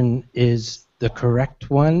edition is the correct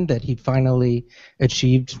one, that he finally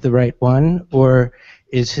achieved the right one, or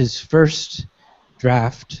is his first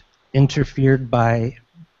draft interfered by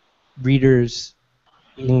readers,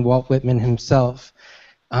 being Walt Whitman himself,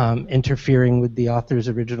 interfering with the author's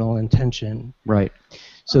original intention? Right.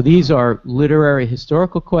 So these are literary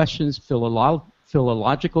historical questions,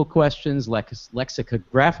 philological questions,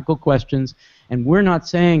 lexicographical questions, and we're not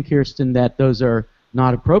saying, Kirsten, that those are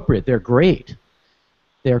not appropriate. They're great.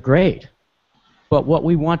 They're great. But what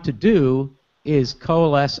we want to do is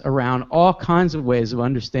coalesce around all kinds of ways of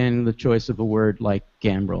understanding the choice of a word like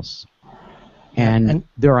gambrels. And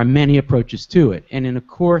there are many approaches to it. And in a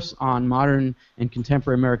course on modern and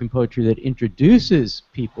contemporary American poetry that introduces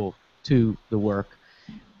people to the work,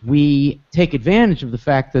 we take advantage of the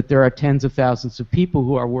fact that there are tens of thousands of people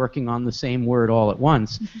who are working on the same word all at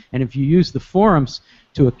once. And if you use the forums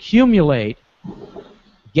to accumulate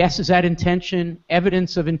guesses at intention,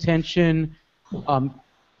 evidence of intention,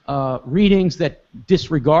 readings that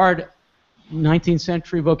disregard 19th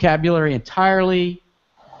century vocabulary entirely,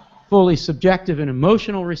 fully subjective and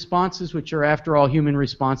emotional responses, which are, after all, human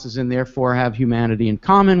responses and therefore have humanity in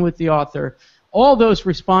common with the author, all those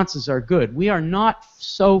responses are good. We are not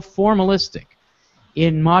so formalistic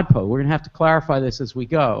in ModPo. We're going to have to clarify this as we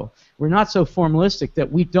go. We're not so formalistic that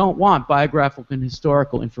we don't want biographical and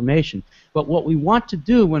historical information. But what we want to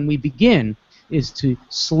do when we begin is to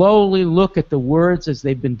slowly look at the words as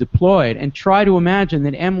they've been deployed and try to imagine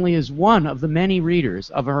that Emily is one of the many readers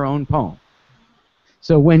of her own poem.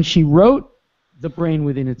 So when she wrote The Brain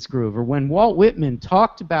Within Its Groove, or when Walt Whitman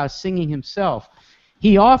talked about singing himself,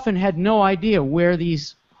 he often had no idea where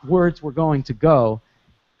these words were going to go,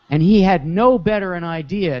 and he had no better an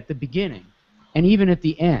idea at the beginning, and even at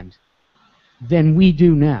the end, than we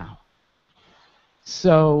do now.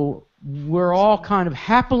 So we're all kind of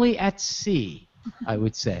happily at sea, I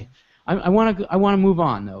would say. I want to move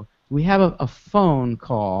on, though. We have a phone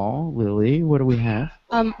call, Lily. What do we have?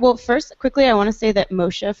 Well, first, quickly, I want to say that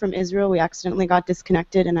Moshe from Israel, we accidentally got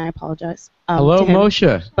disconnected, and I apologize. Hello, to him,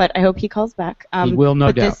 Moshe. But I hope he calls back. He will,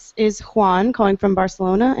 no doubt. But this is Juan calling from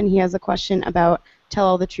Barcelona, and he has a question about Tell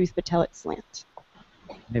All the Truth, but Tell It Slant.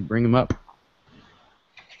 Hey, bring him up.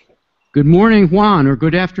 Good morning, Juan, or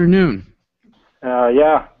good afternoon.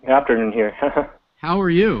 Yeah, afternoon here. How are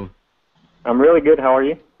you? I'm really good. How are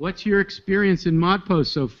you? What's your experience in ModPo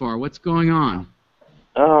so far? What's going on?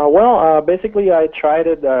 Well, basically I tried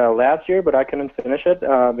it last year, but I couldn't finish it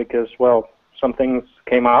because, well, some things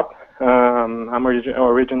came up. I'm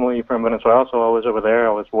originally from Venezuela, so I was over there.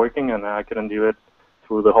 I was working, and I couldn't do it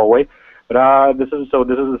through the whole way. But this is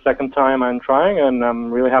the second time I'm trying, and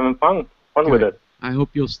I'm really having fun with it. I hope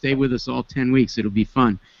you'll stay with us all 10 weeks. It'll be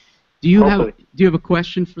fun. Do you have a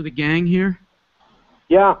question for the gang here?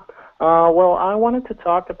 Yeah. Well, I wanted to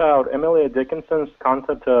talk about Emily Dickinson's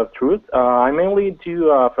concept of truth. I mainly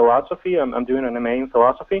do philosophy. I'm doing an MA in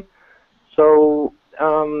philosophy. So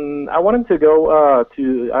I wanted to go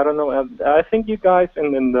to, I don't know, I think you guys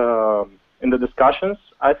in the discussions,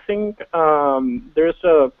 I think there's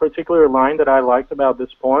a particular line that I liked about this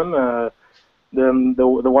poem.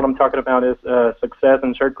 The one I'm talking about is Success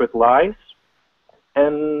in Search with Lies.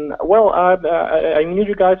 And well, I knew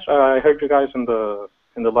you guys. I heard you guys in the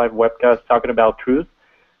live webcast talking about truth,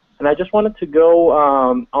 and I just wanted to go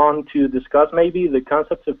on to discuss maybe the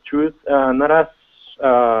concept of truth, not as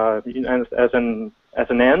as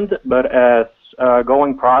an end, but as a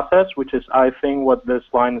going process, which is I think what this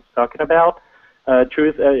line is talking about.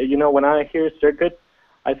 Truth, when I hear circuit,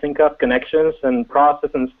 I think of connections and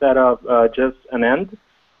process instead of just an end.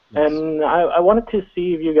 Yes. And I wanted to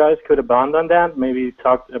see if you guys could bond on that, maybe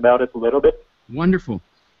talk about it a little bit. Wonderful.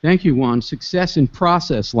 Thank you, Juan. Success in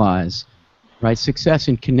process lies, right? Success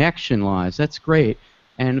in connection lies. That's great.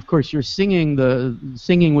 And, of course, you're singing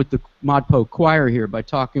with the ModPo choir here by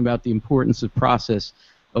talking about the importance of process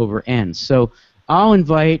over ends. So I'll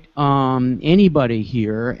invite anybody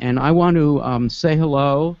here, and I want to say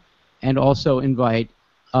hello and also invite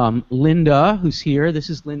Linda, who's here. This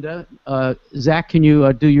is Linda. Zach, can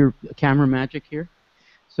you do your camera magic here?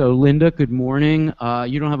 So Linda, good morning.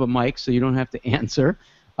 You don't have a mic, so you don't have to answer.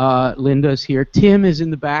 Linda's here. Tim is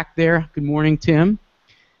in the back there. Good morning, Tim.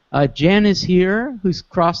 Jen is here, who's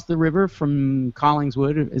crossed the river from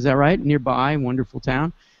Collingswood. Is that right? Nearby, wonderful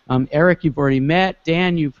town. Eric, you've already met.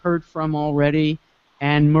 Dan, you've heard from already.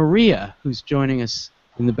 And Maria, who's joining us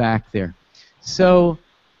in the back there. So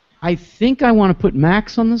I think I want to put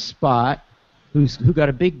Max on the spot, who got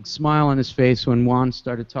a big smile on his face when Juan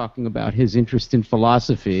started talking about his interest in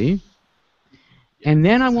philosophy. And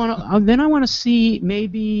then I want to see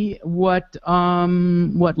maybe what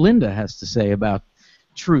Linda has to say about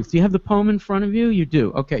truth. Do you have the poem in front of you? You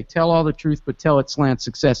do. Okay, tell all the truth, but tell it slant,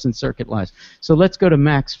 success, and circuit lies. So let's go to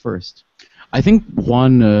Max first. I think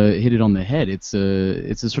Juan hit it on the head. It's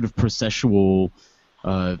a sort of processual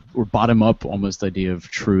or bottom-up almost idea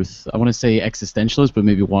of truth. I want to say existentialist, but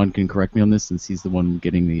maybe Juan can correct me on this since he's the one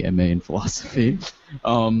getting the MA in philosophy.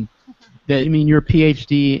 You mean your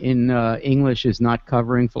PhD in English is not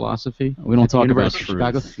covering philosophy? We don't talk about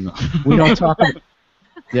truth. No. We don't talk about...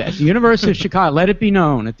 Yeah, at the University of Chicago, let it be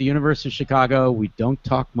known, at the University of Chicago, we don't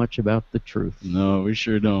talk much about the truth. No, we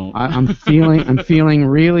sure don't. I'm feeling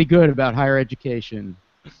really good about higher education.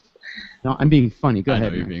 No, I'm being funny. Go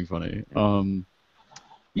ahead. You're being funny.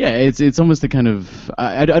 Yeah, it's almost the kind of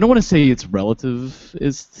I don't want to say it's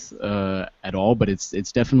relativist at all, but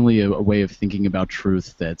it's definitely a way of thinking about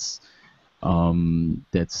truth that's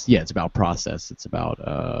it's about process. It's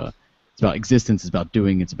about existence. It's about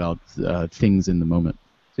doing. It's about things in the moment.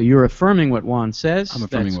 So you're affirming what Juan says. I'm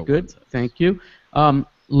affirming what good. Juan says. Thank you.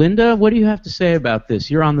 Linda, what do you have to say about this?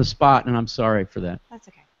 You're on the spot, and I'm sorry for that. That's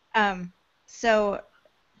okay. So,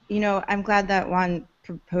 I'm glad that Juan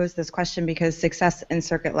proposed this question because success in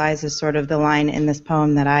circuit lies is sort of the line in this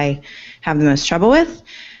poem that I have the most trouble with.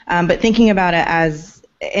 But thinking about it as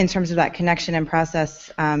in terms of that connection and process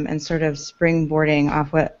and sort of springboarding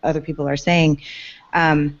off what other people are saying,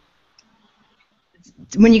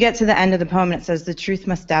 when you get to the end of the poem, it says, "The truth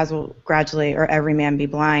must dazzle gradually, or every man be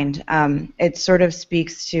blind." It sort of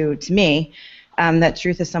speaks to me that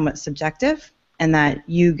truth is somewhat subjective, and that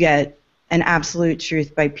you get an absolute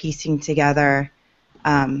truth by piecing together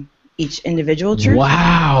each individual truth.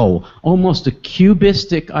 Wow, almost a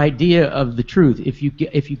cubistic idea of the truth. If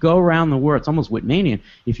you go around the world, it's almost Whitmanian.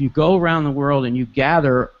 If you go around the world and you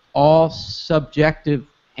gather all subjective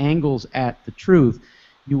angles at the truth,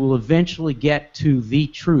 you will eventually get to the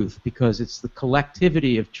truth because it's the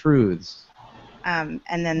collectivity of truths. And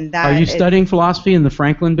then that. Are you studying philosophy in the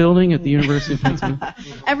Franklin Building at the University of Pennsylvania?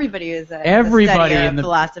 Everybody is a Everybody studier in of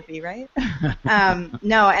philosophy, right?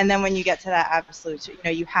 No, and then when you get to that absolute,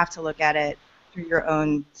 you have to look at it through your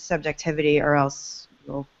own subjectivity, or else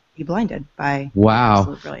you'll be blinded by.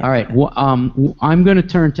 Wow. All right. Well, I'm going to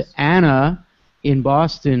turn to Anna in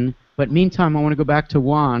Boston, but meantime, I want to go back to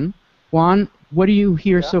Juan. Juan, what do you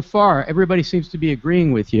hear so far? Everybody seems to be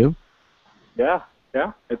agreeing with you. Yeah,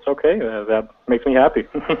 it's okay. That makes me happy.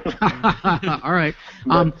 All right.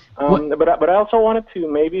 But I also wanted to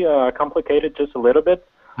maybe complicate it just a little bit.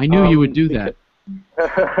 I knew you would do that.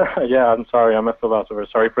 Yeah, I'm sorry. I'm a philosopher.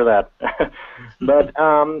 Sorry for that. But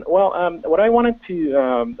what I wanted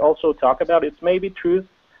to also talk about is maybe truth,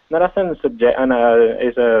 not as a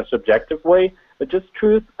subjective way, but just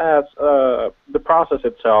truth as the process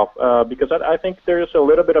itself, because I think there's a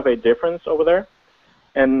little bit of a difference over there.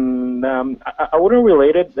 And I wouldn't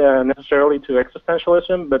relate it necessarily to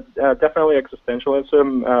existentialism, but definitely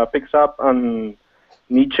existentialism picks up on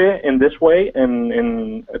Nietzsche in this way,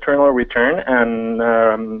 in Eternal Return,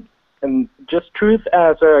 and just truth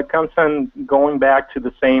as a constant going back to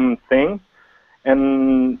the same thing,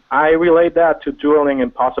 And I relate that to dueling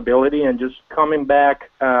impossibility and just coming back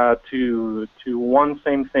to one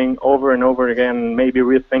same thing over and over again, maybe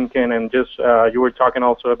rethinking, and just you were talking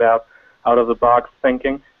also about out-of-the-box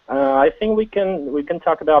thinking. I think we can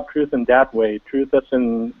talk about truth in that way. Truth that's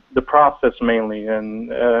in the process mainly, and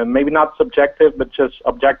maybe not subjective, but just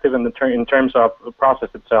objective in terms of the process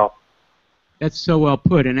itself. That's so well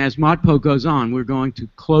put. And as ModPo goes on, we're going to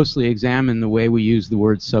closely examine the way we use the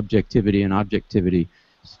words subjectivity and objectivity,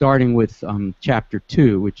 starting with Chapter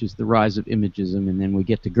 2, which is the rise of imagism, and then we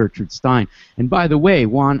get to Gertrude Stein. And by the way,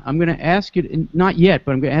 Juan, I'm going to ask you, not yet,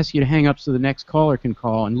 but I'm going to ask you to hang up so the next caller can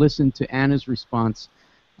call and listen to Anna's response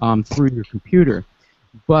through your computer.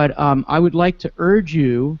 But I would like to urge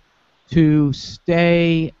you to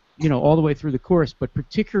stay all the way through the course, but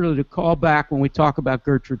particularly to call back when we talk about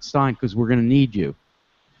Gertrude Stein, because we're going to need you.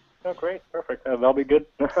 Oh, great. Perfect. That'll be good.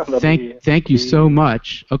 Thank you so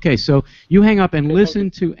much. Okay, so you hang up and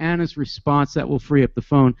listen to Anna's response. That will free up the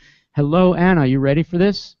phone. Hello, Anna. You ready for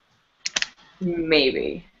this?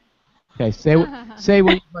 Maybe. Okay, say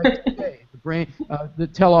what you'd like to say.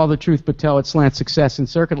 Tell all the truth, but tell it. Slant success in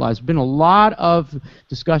circuit lies. There's been a lot of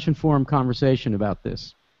discussion forum conversation about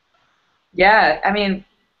this. Yeah, I mean,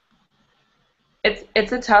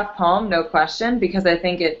 it's a tough poem, no question, because I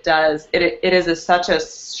think it is such a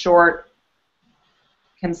short,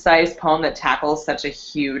 concise poem that tackles such a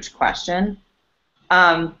huge question.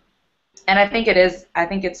 And I think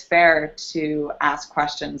it's fair to ask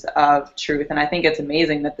questions of truth, and I think it's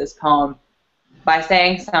amazing that this poem, by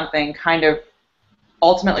saying something kind of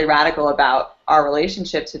ultimately radical about our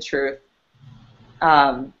relationship to truth,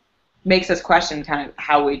 makes us question kind of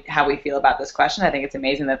how we feel about this question. I think it's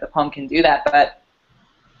amazing that the poem can do that, but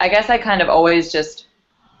I guess I kind of always just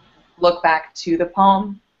look back to the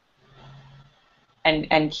poem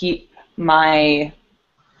and keep my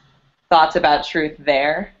thoughts about truth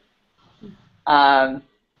there, and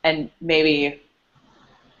maybe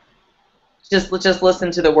just listen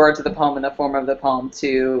to the words of the poem and the form of the poem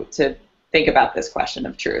to think about this question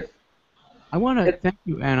of truth. I want to thank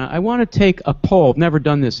you, Anna. I want to take a poll. I've never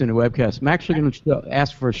done this in a webcast. I'm actually going to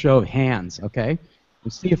ask for a show of hands, okay?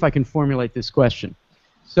 And see if I can formulate this question.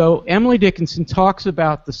 So Emily Dickinson talks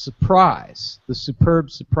about the surprise, the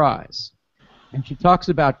superb surprise. And she talks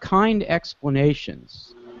about kind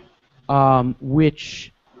explanations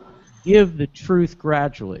which give the truth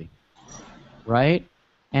gradually, right?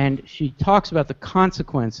 And she talks about the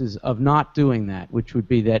consequences of not doing that, which would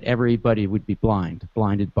be that everybody would be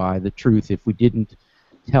blinded by the truth if we didn't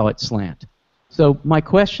tell it slant. So my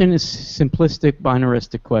question is simplistic,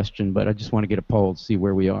 binaristic question, but I just want to get a poll to see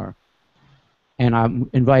where we are. And I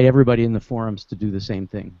invite everybody in the forums to do the same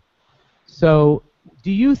thing. So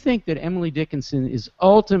do you think that Emily Dickinson is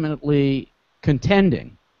ultimately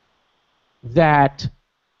contending that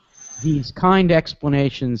these kind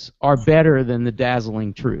explanations are better than the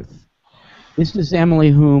dazzling truth? This is Emily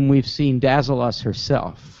whom we've seen dazzle us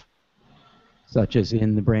herself, such as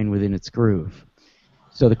in The Brain Within Its Groove.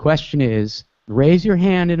 So the question is, raise your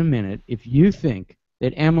hand in a minute if you think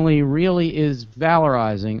that Emily really is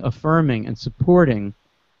valorizing, affirming, and supporting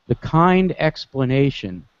the kind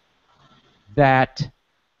explanation that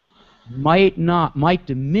might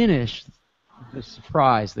diminish the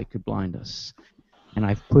surprise that could blind us. And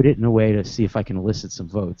I've put it in a way to see if I can elicit some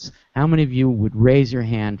votes. How many of you would raise your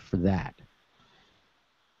hand for that?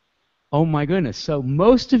 Oh my goodness. So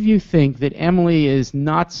most of you think that Emily is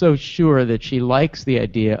not so sure that she likes the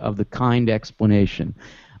idea of the kind explanation.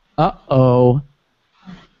 Uh-oh.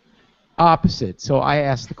 Opposite. So I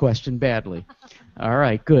asked the question badly. All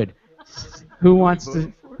right, good. Who wants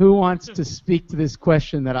to speak to this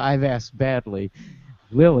question that I've asked badly?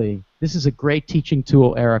 Lily, this is a great teaching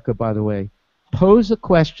tool, Erica, by the way. Pose a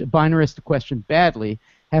question, binaristic question badly,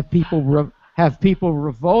 have people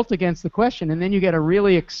revolt against the question, and then you get a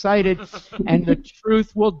really excited, and the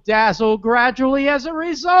truth will dazzle gradually as a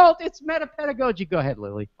result. It's metapedagogy. Go ahead,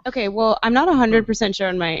 Lily. Okay, well, I'm not 100% sure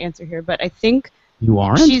on my answer here, but I think you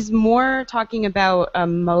aren't? She's more talking about a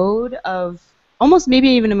mode of, almost maybe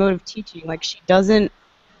even a mode of teaching. Like she doesn't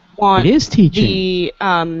want it is teaching. The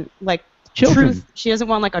like children. Truth. She doesn't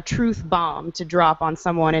want like a truth bomb to drop on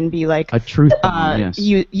someone and be like a truth bomb. Yes.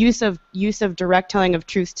 Use of direct telling of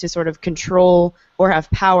truth to sort of control or have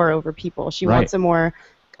power over people. She wants a more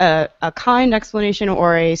a kind explanation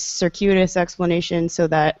or a circuitous explanation so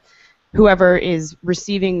that whoever is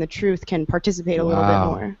receiving the truth can participate a little bit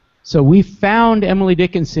more. So we found Emily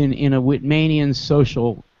Dickinson in a Whitmanian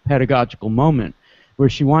social pedagogical moment where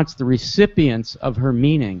she wants the recipients of her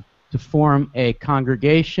meaning to form a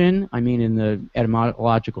congregation, I mean in the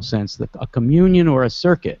etymological sense, a communion or a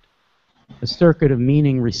circuit. A circuit of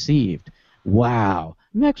meaning received. Wow.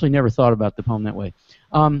 I've actually never thought about the poem that way.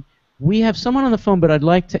 We have someone on the phone, but I'd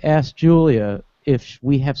like to ask Julia if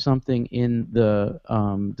we have something in the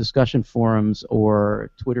discussion forums or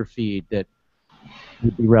Twitter feed that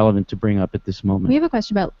would be relevant to bring up at this moment. We have a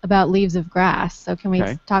question about leaves of grass. So can we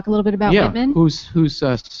talk a little bit about Whitman? Who's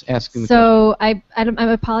asking the question? So I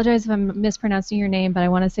apologize if I'm mispronouncing your name, but I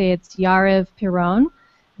want to say it's Yariv Piron.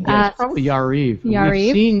 Yeah, it's probably Yariv.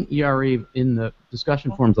 We've seen Yariv in the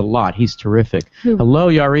discussion forums a lot. He's terrific. Hello,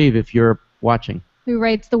 Yariv, if you're watching. Who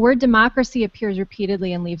writes, the word democracy appears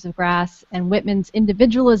repeatedly in Leaves of Grass, and Whitman's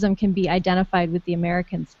individualism can be identified with the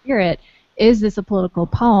American spirit. Is this a political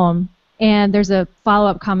poem? And there's a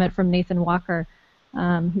follow-up comment from Nathan Walker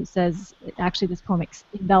who says, actually, this poem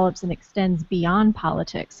envelops and extends beyond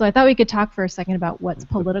politics. So I thought we could talk for a second about what's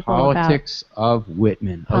political about... Politics of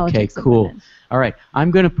Whitman. Politics okay, cool. of Whitman. All right,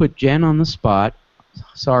 I'm going to put Jen on the spot.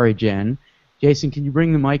 Sorry, Jen. Jason, can you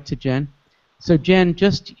bring the mic to Jen? So, Jen,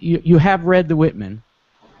 just you have read the Whitman.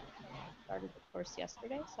 I started the course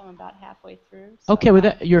yesterday, so I'm about halfway through. So Okay, with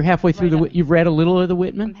that, you're halfway through the. You've read a little of the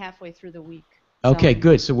Whitman. I'm halfway through the week. Okay,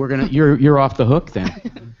 good. So we're gonna. You're off the hook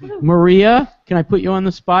then. Maria, can I put you on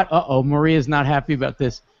the spot? Uh-oh, Maria's not happy about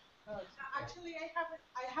this. Actually,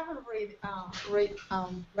 I haven't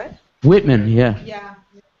read Whitman, yeah. Yeah.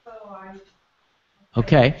 So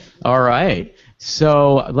Okay. All right.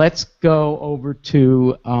 So let's go over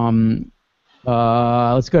to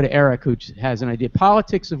Eric, who has an idea.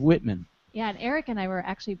 Politics of Whitman. Yeah, and Eric and I were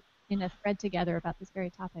actually in a thread together about this very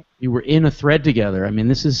topic. You were in a thread together. I mean,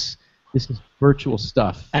 this is virtual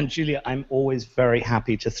stuff. And Julia, I'm always very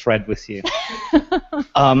happy to thread with you.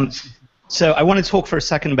 So I want to talk for a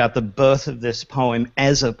second about the birth of this poem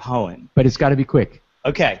as a poem. But it's got to be quick.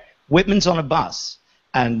 Okay. Whitman's on a bus,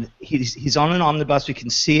 and he's on an omnibus. We can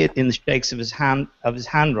see it in the shakes of his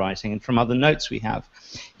handwriting and from other notes we have.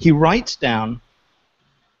 He writes down,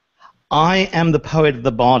 I am the poet of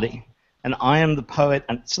the body, and I am the poet,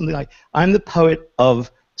 and something like, I'm the poet of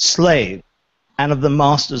slave and of the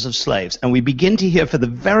masters of slaves. And we begin to hear for the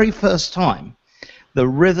very first time the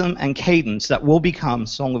rhythm and cadence that will become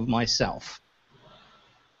Song of Myself.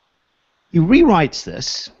 He rewrites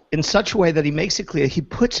this in such a way that he makes it clear he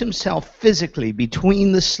puts himself physically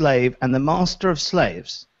between the slave and the master of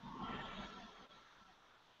slaves.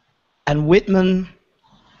 And Whitman,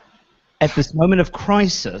 at this moment of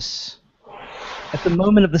crisis, at the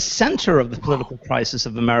moment of the center of the political crisis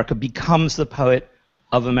of America, becomes the poet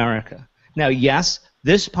of America. Now, yes,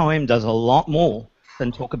 this poem does a lot more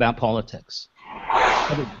than talk about politics.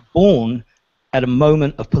 But it's born at a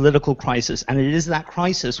moment of political crisis, and it is that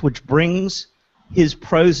crisis which brings his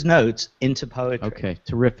prose notes into poetry. Okay,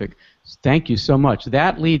 terrific. Thank you so much.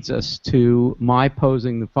 That leads us to my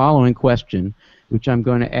posing the following question, which I'm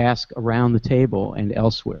going to ask around the table and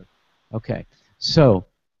elsewhere. Okay, so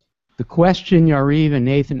the question Yariv and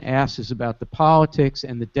Nathan asked is about the politics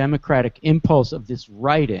and the democratic impulse of this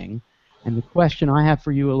writing. And the question I have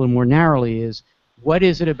for you a little more narrowly is, what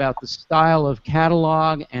is it about the style of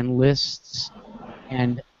catalog and lists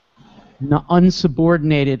and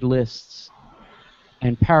unsubordinated lists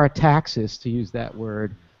and parataxis, to use that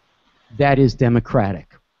word, that is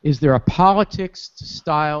democratic? Is there a politics to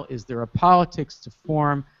style? Is there a politics to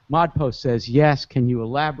form? ModPo says yes. Can you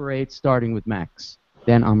elaborate, starting with Max?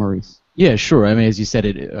 Then Amaris. Yeah, sure. I mean, as you said,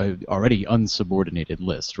 it already unsubordinated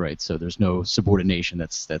list, right? So there's no subordination.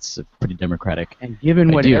 That's a pretty democratic. And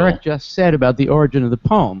given what ideal. Eric just said about the origin of the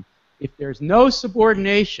poem, if there's no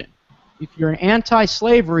subordination, if you're an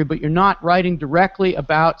anti-slavery but you're not writing directly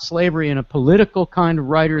about slavery in a political kind of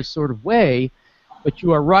writer's sort of way, but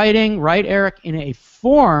you are writing, right, Eric, in a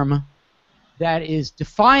form that is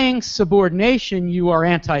defying subordination, you are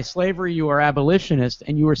anti-slavery, you are abolitionist,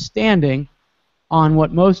 and you are standing on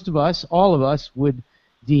what most of us, all of us, would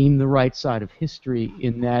deem the right side of history,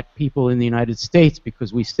 in that people in the United States,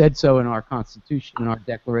 because we said so in our Constitution and our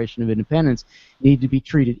Declaration of Independence, need to be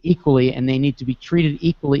treated equally, and they need to be treated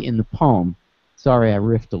equally in the poem. Sorry, I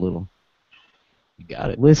riffed a little. You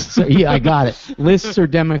got it. Lists are, yeah, I got it. Lists are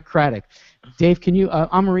democratic. Dave, can you,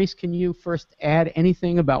 Amaris, can you first add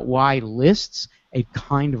anything about why lists, a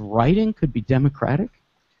kind of writing, could be democratic?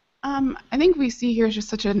 I think we see here just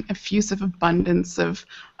such an effusive abundance of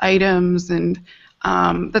items, and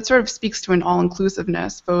that sort of speaks to an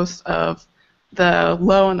all-inclusiveness, both of the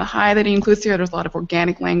low and the high that he includes here. There's a lot of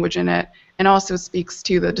organic language in it, and also speaks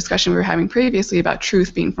to the discussion we were having previously about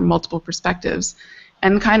truth being from multiple perspectives.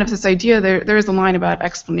 And kind of this idea, there is a line about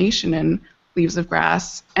explanation in Leaves of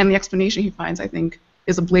Grass, and the explanation he finds, I think,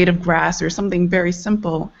 is a blade of grass or something very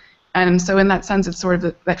simple. And so in that sense, it's sort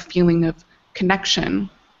of that feeling of connection.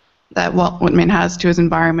 that Walt Whitman has to his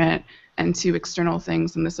environment and to external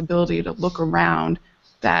things, and this ability to look around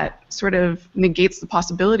that sort of negates the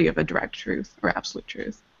possibility of a direct truth or absolute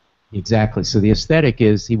truth. Exactly. So the aesthetic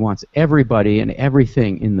is he wants everybody and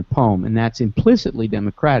everything in the poem, and that's implicitly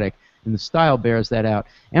democratic, and the style bears that out.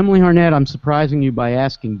 Emily Harnett, I'm surprising you by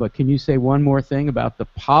asking, but can you say one more thing about the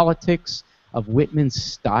politics of Whitman's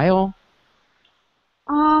style?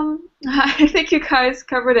 I think you guys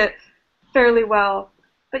covered it fairly well.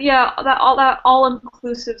 But yeah, that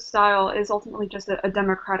all-inclusive style is ultimately just a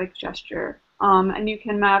democratic gesture, and you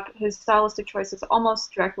can map his stylistic choices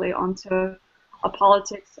almost directly onto a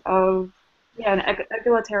politics of an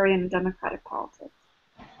egalitarian democratic politics.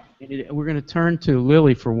 We're going to turn to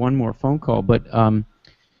Lily for one more phone call, but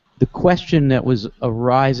the question that was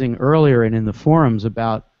arising earlier and in the forums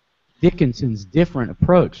about Dickinson's different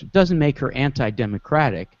approach doesn't make her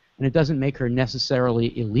anti-democratic, and it doesn't make her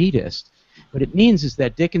necessarily elitist. What it means is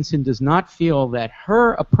that Dickinson does not feel that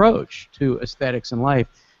her approach to aesthetics and life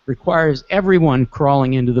requires everyone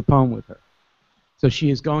crawling into the poem with her. So she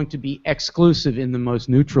is going to be exclusive in the most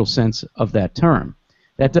neutral sense of that term.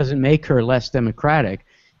 That doesn't make her less democratic.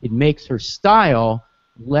 It makes her style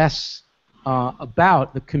less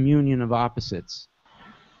about the communion of opposites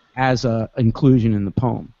as an inclusion in the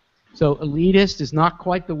poem. So elitist is not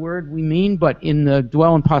quite the word we mean, but in the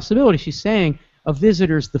Dwell in Possibility, she's saying a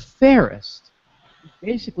visitor's the fairest. She's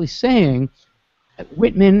basically saying that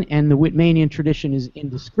Whitman and the Whitmanian tradition is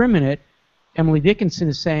indiscriminate. Emily Dickinson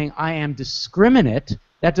is saying, I am discriminate.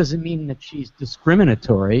 That doesn't mean that she's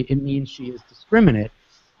discriminatory. It means she is discriminate.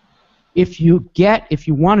 If you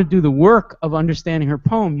want to do the work of understanding her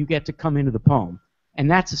poem, you get to come into the poem. And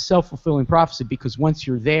that's a self-fulfilling prophecy, because once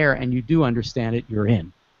you're there and you do understand it, you're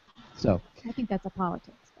in. So I think that's a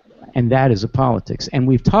politics, by the way. And that is a politics. And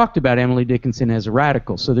we've talked about Emily Dickinson as a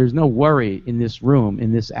radical, so there's no worry in this room,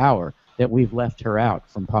 in this hour, that we've left her out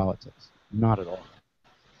from politics. Not at all.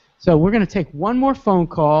 So we're going to take one more phone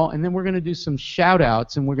call, and then we're going to do some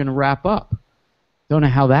shout-outs, and we're going to wrap up. Don't know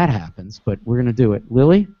how that happens, but we're going to do it.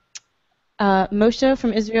 Lily? Moshe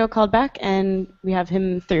from Israel called back, and we have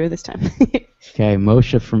him through this time. Okay,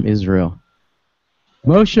 Moshe from Israel.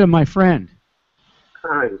 Moshe, my friend.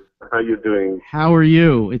 Hi, how are you doing? How are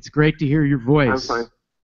you? It's great to hear your voice. I'm fine.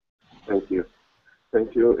 Thank you.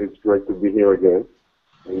 Thank you. It's great to be here again.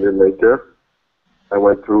 A year later, I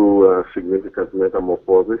went through a significant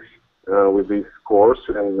metamorphosis with this course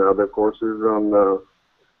and other courses on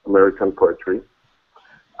American poetry.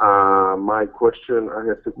 My question, I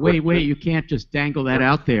have to. Wait, you can't just dangle that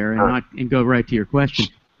out there and go right to your question.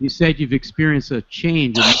 You said you've experienced a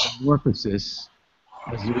change in metamorphosis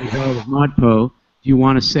as a result of ModPo. Do you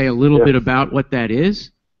want to say a little bit about what that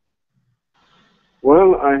is?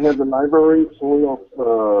 Well, I had a library full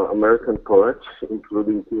of American poets,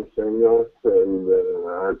 including T.S. Eliot, and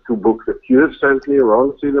I had 2 books that you sent me,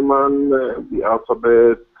 Ron Silliman, The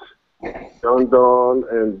Alphabet, John Donne,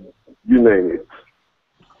 and you name it.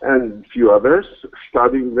 And a few others,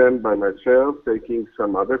 studying them by myself, taking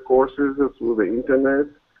some other courses through the internet,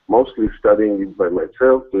 mostly studying it by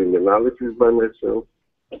myself, doing analysis by myself,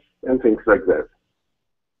 and things like that.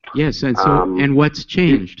 Yes, and so, and what's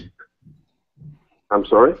changed? I'm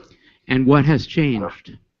sorry? And what has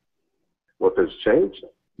changed? What has changed?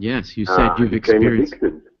 Yes, you said you've experienced.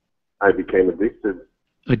 I became addicted.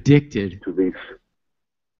 Addicted? To this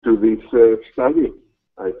study.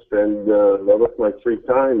 I spend a lot of my free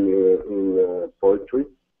time in poetry,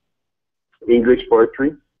 English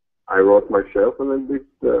poetry. I wrote myself a little bit.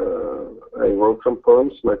 I wrote some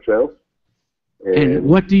poems myself. And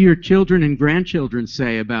what do your children and grandchildren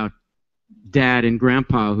say about Dad and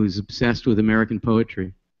Grandpa, who's obsessed with American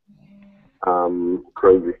poetry?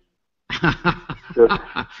 Crazy.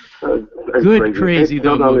 Good crazy,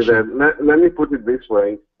 though. Not only that, let me put it this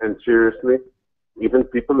way, and seriously, even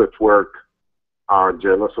people at work are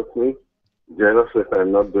jealous of me, jealous that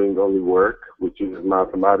I'm not doing only work, which is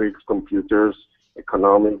mathematics, computers,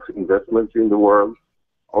 economics, investments in the world,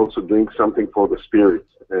 also doing something for the spirit,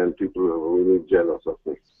 and people are really jealous of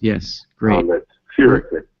me. Yes, great.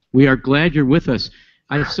 Seriously. We are glad you're with us.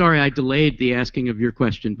 I'm sorry I delayed the asking of your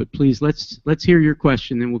question, but please let's hear your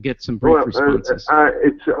question, and we'll get some brief responses.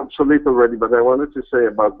 It's obsolete already, but I wanted to say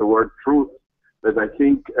about the word truth that I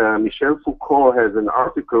think Michel Foucault has an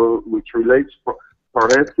article which relates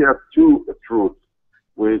Paresia to truth,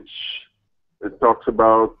 which talks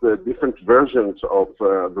about different versions of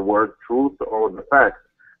the word truth or the fact,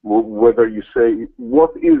 whether you say,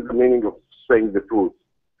 what is the meaning of saying the truth?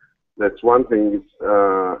 That's one thing,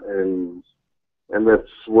 and that's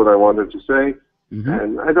what I wanted to say. Mm-hmm.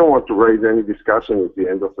 And I don't want to raise any discussion at the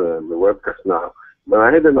end of the webcast now. But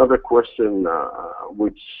I had another question,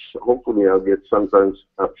 which hopefully I'll get sometimes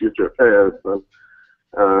a future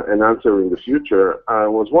an answer in the future. I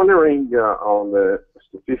was wondering on the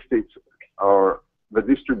statistics or the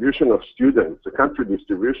distribution of students, the country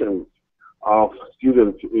distribution of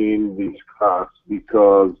students in this class,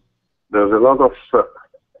 because there's a lot of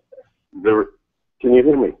there. Can you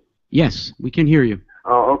hear me? Yes, we can hear you.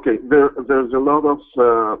 Okay. There's a lot of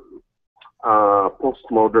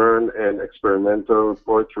postmodern and experimental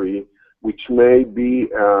poetry, which may be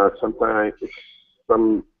sometimes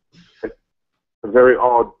very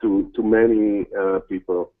odd to many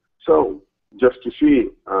people. So just to see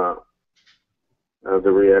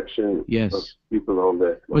the reaction of people on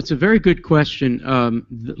that. Well, it's a very good question.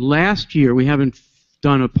 Last year, we haven't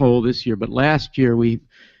done a poll this year, but last year we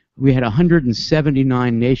had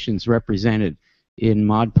 179 nations represented in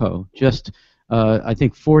ModPo. Just I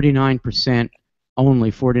think 49%,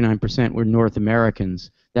 only 49% were North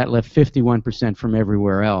Americans. That left 51% from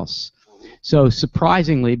everywhere else. So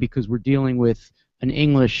surprisingly, because we're dealing with an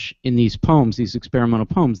English in these poems, these experimental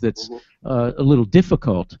poems, that's a little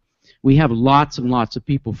difficult, we have lots and lots of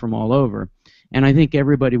people from all over. And I think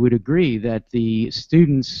everybody would agree that the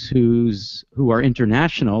students who are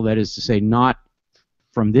international, that is to say not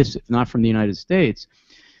from the United States,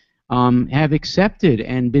 have accepted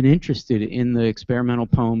and been interested in the experimental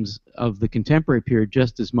poems of the contemporary period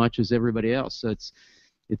just as much as everybody else. So it's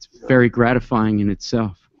very gratifying in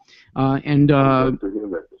itself.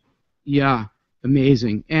 Yeah,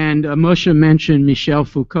 amazing. And Moshe mentioned Michel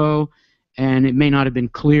Foucault, and it may not have been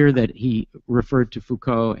clear that he referred to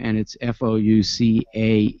Foucault, and it's Foucault.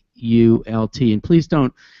 And please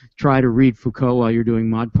don't try to read Foucault while you're doing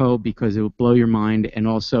ModPo, because it will blow your mind, and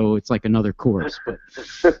also it's like another course.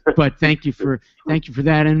 But thank you for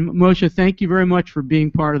that. And Moshe, thank you very much for being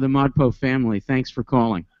part of the ModPo family. Thanks for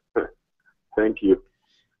calling. Thank you.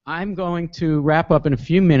 I'm going to wrap up in a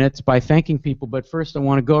few minutes by thanking people, but first I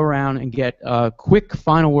want to go around and get quick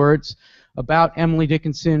final words about Emily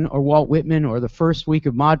Dickinson or Walt Whitman or the first week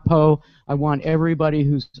of ModPo. I want everybody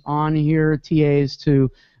who's on here, TAs, to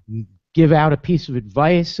give out a piece of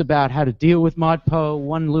advice about how to deal with ModPo,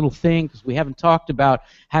 one little thing, because we haven't talked about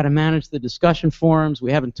how to manage the discussion forums,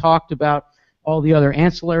 we haven't talked about all the other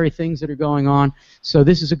ancillary things that are going on. So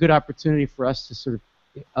this is a good opportunity for us to sort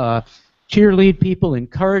of cheerlead people,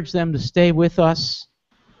 encourage them to stay with us.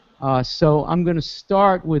 So I'm going to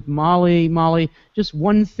start with Molly. Molly, just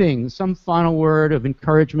one thing, some final word of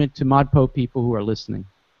encouragement to ModPo people who are listening.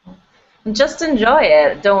 Just enjoy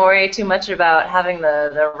it. Don't worry too much about having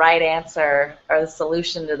the right answer or the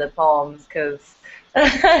solution to the poems, because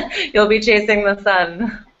you'll be chasing the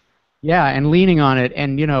sun. Yeah, and leaning on it.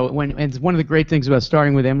 And, you know, and one of the great things about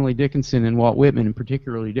starting with Emily Dickinson and Walt Whitman, and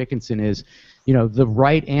particularly Dickinson, is, you know, the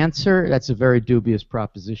right answer, that's a very dubious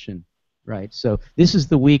proposition, right? So this is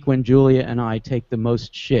the week when Julia and I take the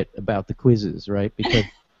most shit about the quizzes, right? Because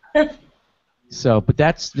but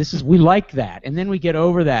we like that, and then we get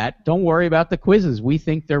over that. Don't worry about the quizzes. We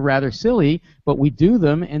think they're rather silly, but we do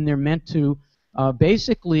them, and they're meant to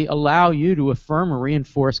basically allow you to affirm or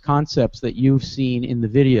reinforce concepts that you've seen in the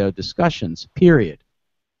video discussions, period.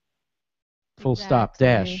 Full stop,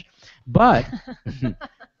 dash. But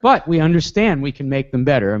but we understand we can make them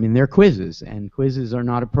better. I mean, they're quizzes, and quizzes are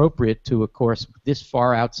not appropriate to a course this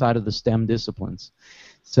far outside of the STEM disciplines.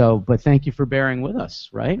 So, but thank you for bearing with us,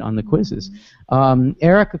 right, on the quizzes.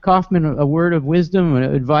 Erica Kaufman, a word of wisdom,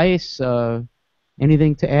 advice,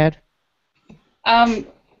 anything to add? I've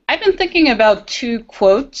been thinking about two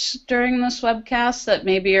quotes during this webcast that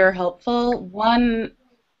maybe are helpful. One,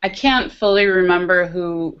 I can't fully remember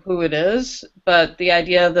who it is, but the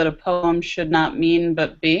idea that a poem should not mean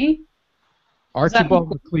but be. Archibald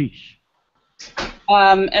MacLeish.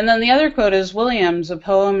 And then the other quote is Williams, a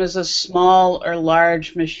poem is a small or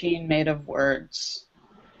large machine made of words.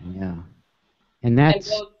 Yeah. And that's...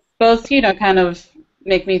 And both, you know, kind of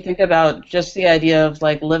make me think about just the idea of,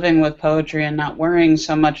 like, living with poetry and not worrying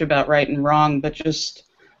so much about right and wrong, but just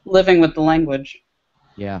living with the language.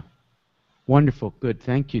 Yeah. Wonderful. Good.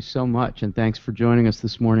 Thank you so much, and thanks for joining us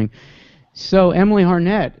this morning. So, Emily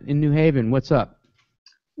Harnett in New Haven, what's up?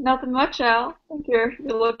 Nothing much, Al. I think you're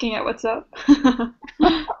looking at what's up. But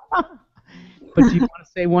do you want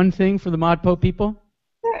to say one thing for the ModPo people?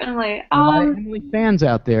 Certainly. A lot of Emily fans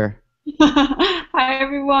out there. Hi,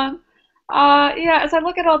 everyone. Yeah, as I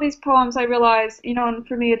look at all these poems, I realize, you know, and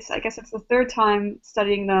for me, I guess it's the third time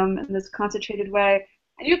studying them in this concentrated way.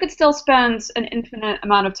 And you could still spend an infinite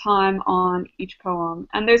amount of time on each poem,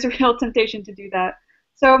 and there's a real temptation to do that.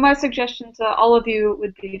 So my suggestion to all of you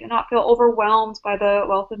would be to not feel overwhelmed by the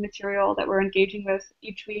wealth of material that we're engaging with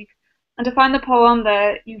each week. and to find the poem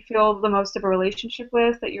that you feel the most of a relationship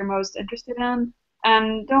with, that you're most interested in,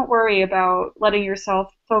 and don't worry about letting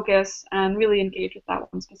yourself focus and really engage with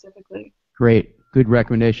that one specifically. Great. Good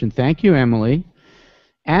recommendation. Thank you, Emily.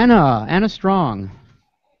 Anna Strong.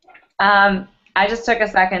 I just took a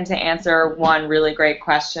second to answer one really great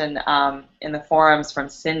question in the forums from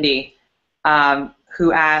Cindy,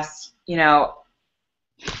 who asked,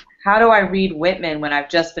 how do I read Whitman when I've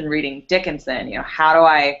just been reading Dickinson? How do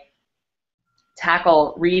I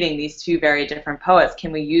tackle reading these two very different poets?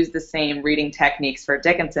 Can we use the same reading techniques for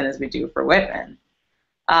Dickinson as we do for Whitman?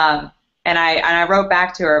 And I wrote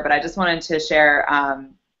back to her, but I just wanted to share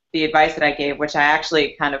the advice that I gave, which I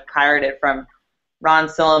actually kind of pirated from Ron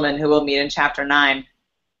Silliman, who we'll meet in Chapter 9.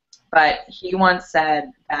 But he once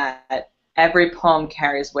said that every poem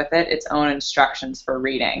carries with it its own instructions for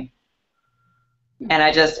reading. And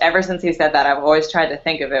ever since he said that, I've always tried to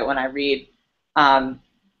think of it when I read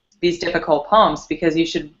these difficult poems, because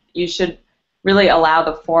you should really allow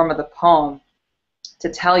the form of the poem to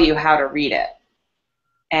tell you how to read it.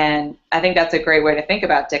 And I think that's a great way to think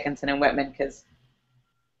about Dickinson and Whitman, because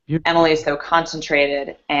Emily is so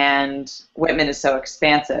concentrated and Whitman is so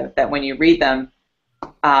expansive that when you read them,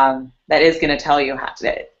 that is going to tell you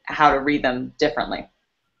how to read them differently.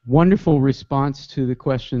 Wonderful response to the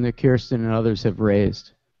question that Kirsten and others have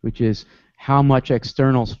raised, which is how much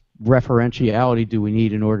external referentiality do we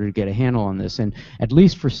need in order to get a handle on this? And at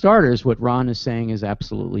least for starters, what Ron is saying is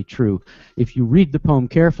absolutely true. If you read the poem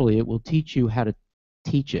carefully, it will teach you how to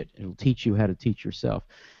teach it. It will teach you how to teach yourself.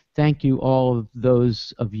 Thank you, all of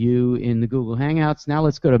those of you in the Google Hangouts. Now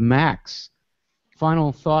let's go to Max.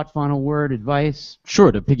 Final thought, final word, advice?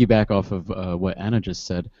 Sure, to piggyback off of what Anna just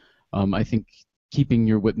said, I think keeping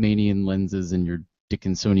your Whitmanian lenses and your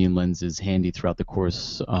Dickinsonian lenses handy throughout the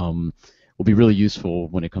course will be really useful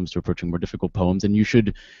when it comes to approaching more difficult poems. And you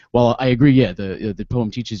should, while I agree, yeah, the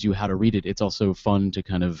poem teaches you how to read it, it's also fun to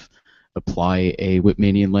kind of apply a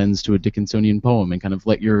Whitmanian lens to a Dickinsonian poem and kind of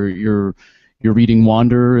let your reading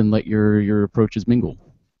wander and let your approaches mingle.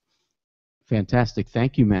 Fantastic.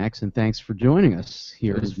 Thank you, Max, and thanks for joining us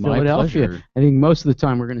here in Philadelphia. Pleasure. I think most of the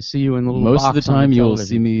time we're going to see you in the little box. Most of the time you'll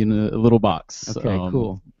see me in a little box. Okay,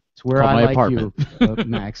 cool. It's where I like you,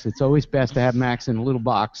 Max. It's always best to have Max in a little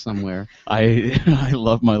box somewhere. I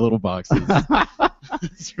love my little boxes.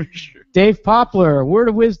 That's for sure. Dave Poplar, word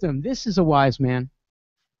of wisdom. This is a wise man.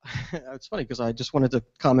 It's funny because I just wanted to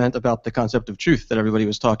comment about the concept of truth that everybody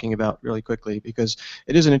was talking about really quickly, because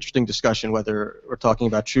it is an interesting discussion whether we're talking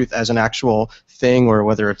about truth as an actual thing or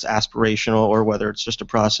whether it's aspirational or whether it's just a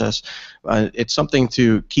process. It's something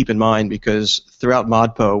to keep in mind, because throughout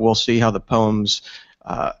ModPo we'll see how the poems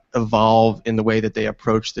evolve in the way that they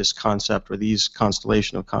approach this concept or these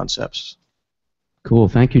constellation of concepts. Cool.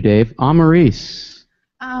 Thank you, Dave. Maurice.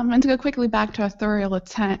 And to go quickly back to authorial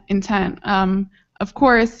intent, of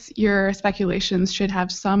course, your speculations should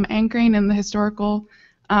have some anchoring in the historical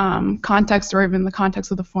context or even the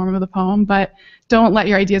context of the form of the poem, but don't let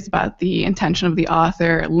your ideas about the intention of the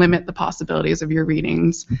author limit the possibilities of your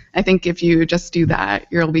readings. I think if you just do that,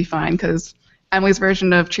 you'll be fine, because Emily's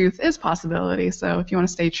version of truth is possibility, so if you want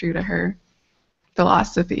to stay true to her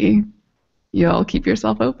philosophy, you'll keep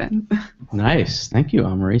yourself open. Nice. Thank you,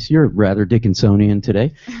 Maurice. You're rather Dickinsonian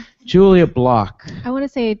today. Julia Block. I want to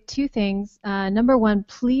say two things. Number one,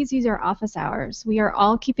 please use our office hours. We are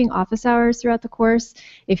all keeping office hours throughout the course.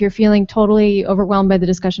 If you're feeling totally overwhelmed by the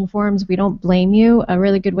discussion forums, we don't blame you. A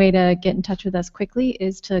really good way to get in touch with us quickly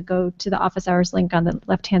is to go to the office hours link on the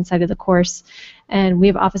left-hand side of the course. And we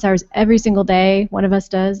have office hours every single day. One of us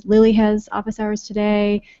does. Lily has office hours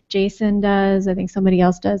today. Jason does. I think somebody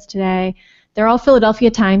else does today. They're all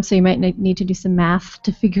Philadelphia time, so you might need to do some math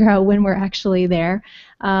to figure out when we're actually there.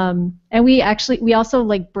 And we also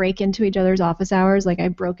like break into each other's office hours. Like I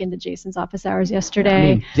broke into Jason's office hours yesterday.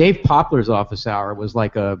 I mean, Dave Poplar's office hour was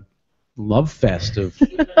like a love fest of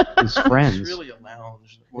his friends. It's really a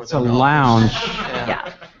lounge. It's a lounge.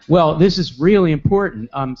 Yeah. Well, this is really important.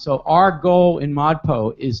 So our goal in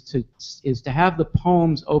ModPo is to have the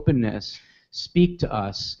poem's openness speak to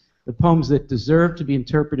us. The poems that deserve to be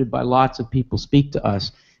interpreted by lots of people speak to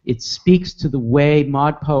us. It speaks to the way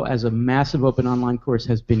ModPo as a massive open online course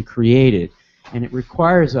has been created, and it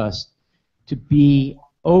requires us to be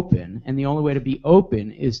open, and the only way to be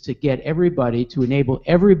open is to get everybody, to enable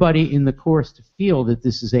everybody in the course to feel that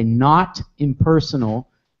this is a not impersonal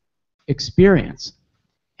experience.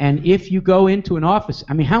 And if you go into an office,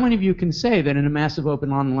 I mean, how many of you can say that in a massive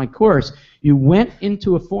open online course, you went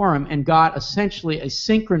into a forum and got essentially a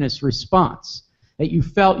synchronous response, that you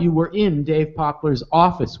felt you were in Dave Poplar's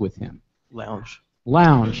office with him? Lounge.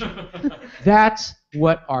 That's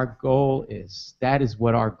what our goal is. That is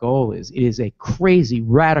what our goal is. It is a crazy,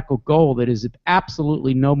 radical goal that is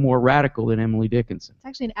absolutely no more radical than Emily Dickinson. It's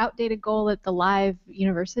actually an outdated goal at the live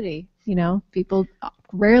university. You know, people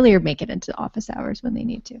rarely make it into office hours when they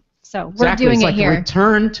need to. So we're Exactly. doing it's it like here. A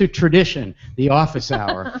return to tradition, the office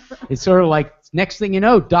hour. It's sort of like, next thing you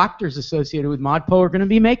know, doctors associated with ModPo are going to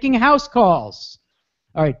be making house calls.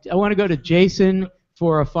 All right, I want to go to Jason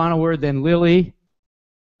for a final word, then Lily.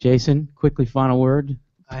 Jason, quickly, final word,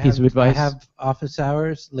 piece of advice. I have office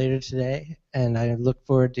hours later today, and I look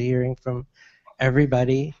forward to hearing from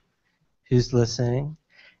everybody who's listening.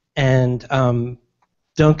 And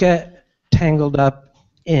don't get tangled up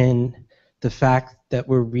in the fact that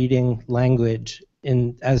we're reading language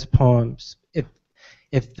as poems.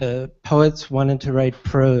 If the poets wanted to write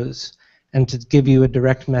prose and to give you a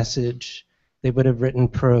direct message, they would have written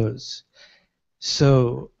prose.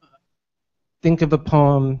 So think of a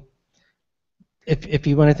poem. If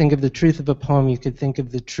you want to think of the truth of a poem, you could think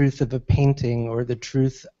of the truth of a painting, or the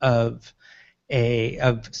truth of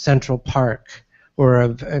Central Park,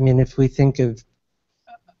 or if we think of,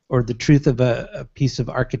 or the truth of a piece of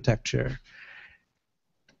architecture.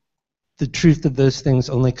 The truth of those things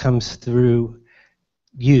only comes through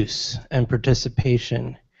use and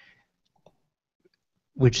participation,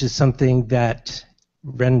 which is something that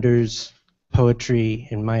renders poetry,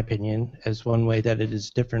 in my opinion, as one way that it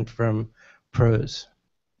is different from prose.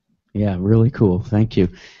 Yeah, really cool. Thank you.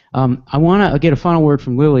 I want to get a final word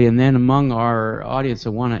from Lily, and then among our audience, I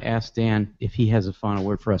want to ask Dan if he has a final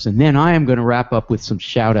word for us. And then I am going to wrap up with some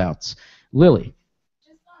shout-outs. Lily.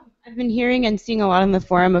 I've been hearing and seeing a lot on the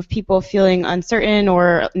forum of people feeling uncertain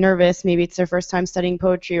or nervous. Maybe it's their first time studying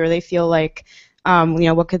poetry, or they feel like,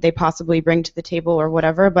 what could they possibly bring to the table or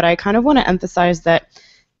whatever. But I kind of want to emphasize that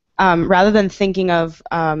rather than thinking of,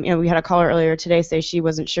 we had a caller earlier today say she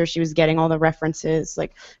wasn't sure she was getting all the references.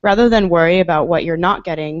 Like, rather than worry about what you're not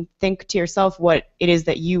getting, think to yourself what it is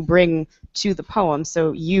that you bring to the poem.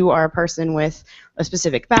 So you are a person with a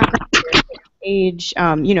specific background, age,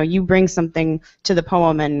 you bring something to the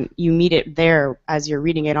poem and you meet it there as you're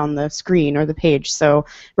reading it on the screen or the page. So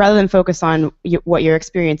rather than focus on what your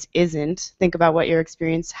experience isn't, think about what your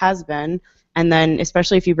experience has been. And then,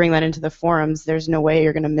 especially if you bring that into the forums, there's no way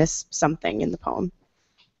you're going to miss something in the poem.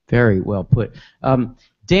 Very well put.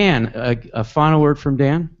 Dan, a final word from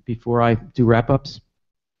Dan before I do wrap-ups?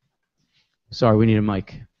 Sorry, we need a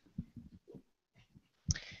mic.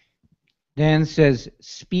 Dan says,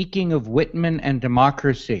 speaking of Whitman and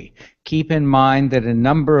democracy, keep in mind that a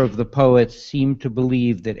number of the poets seem to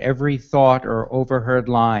believe that every thought or overheard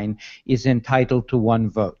line is entitled to one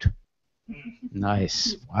vote.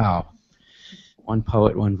 Nice. Wow. One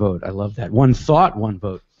poet, one vote. I love that. One thought, one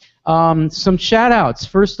vote. Some shout-outs.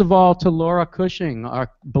 First of all, to Laura Cushing, our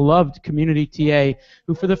beloved community TA,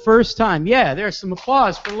 who for the first time, there's some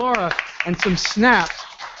applause for Laura and some snaps.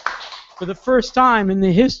 For the first time in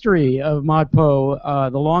the history of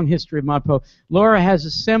ModPo, the long history of ModPo, Laura has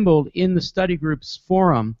assembled in the study groups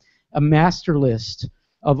forum a master list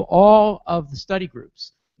of all of the study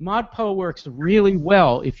groups. ModPo works really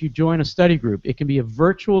well if you join a study group. It can be a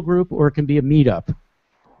virtual group or it can be a meetup,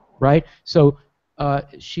 right? So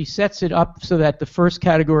she sets it up so that the first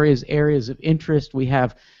category is areas of interest. We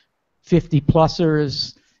have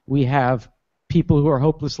 50-plussers. We have people who are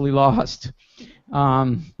hopelessly lost,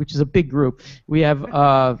 which is a big group. We have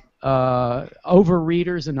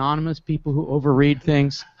overreaders, anonymous, people who overread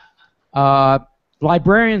things.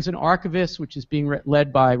 Librarians and archivists, which is being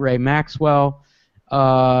led by Ray Maxwell.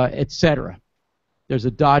 Etc. There's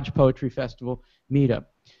a Dodge Poetry Festival meetup.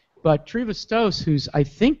 But Treva Stos, who's I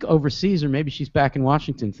think overseas, or maybe she's back in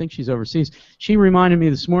Washington, I think she's overseas, she reminded me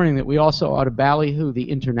this morning that we also ought to ballyhoo the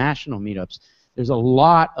international meetups. There's a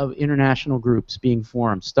lot of international groups being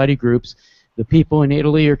formed, study groups. The people in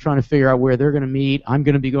Italy are trying to figure out where they're going to meet. I'm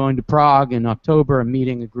going to be going to Prague in October. I'm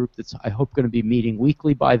meeting a group that's, I hope, going to be meeting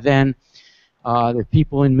weekly by then. There are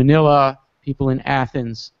people in Manila, people in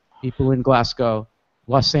Athens, people in Glasgow,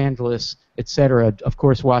 Los Angeles, etc., of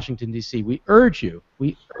course, Washington, D.C. We urge you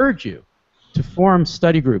to form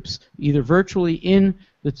study groups, either virtually in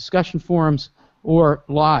the discussion forums or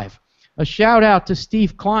live. A shout out to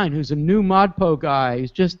Steve Klein, who's a new ModPo guy.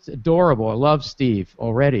 He's just adorable. I love Steve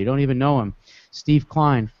already. Don't even know him. Steve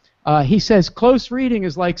Klein. He says close reading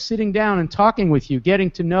is like sitting down and talking with you,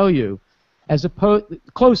 getting to know you, as opposed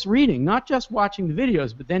close reading, not just watching the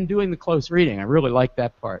videos, but then doing the close reading. I really like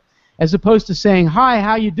that part. As opposed to saying, hi,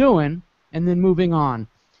 how you doing, and then moving on.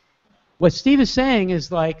 What Steve is saying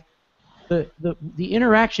is like the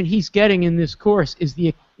interaction he's getting in this course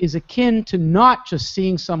is akin to not just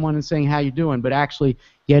seeing someone and saying, how you doing, but actually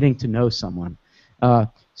getting to know someone.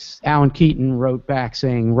 Alan Keaton wrote back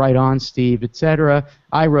saying, right on, Steve, etc.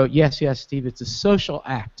 I wrote, yes, Steve, it's a social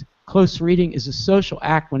act. Close reading is a social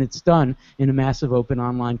act when it's done in a massive open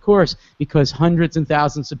online course, because hundreds and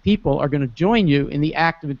thousands of people are going to join you in the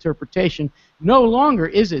act of interpretation. No longer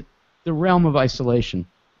is it the realm of isolation.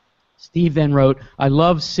 Steve then wrote, I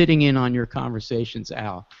love sitting in on your conversations,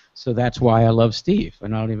 Al. So that's why I love Steve,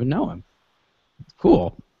 and I don't even know him. It's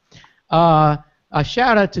cool. A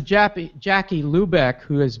shout out to Jackie Lubeck,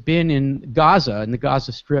 who has been in Gaza, in the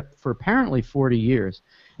Gaza Strip, for apparently 40 years.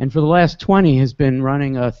 And for the last 20 has been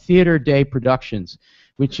running Theater Day Productions,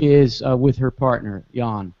 which is with her partner,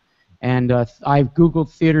 Jan. And I've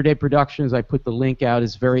Googled Theater Day Productions. I put the link out.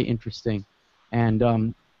 It's very interesting.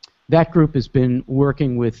 And that group has been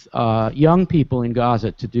working with young people in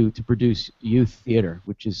Gaza to produce youth theater,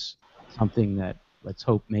 which is something that, let's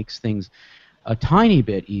hope, makes things a tiny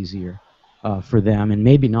bit easier for them, and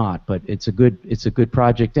maybe not, but it's a good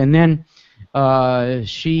project. And then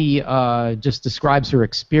she just describes her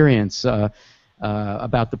experience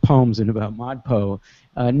about the poems and about ModPo.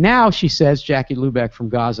 Now, she says, Jackie Lubeck from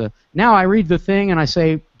Gaza, now I read the thing and I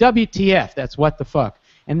say, WTF, that's what the fuck.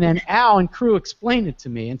 And then Al and crew explain it to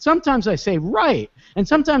me. And sometimes I say, right. And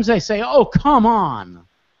sometimes I say, oh, come on.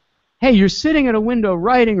 Hey, you're sitting at a window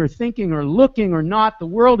writing or thinking or looking or not. The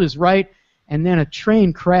world is right. And then a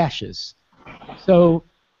train crashes. So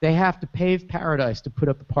they have to pave paradise to put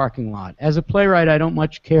up a parking lot. As a playwright, I don't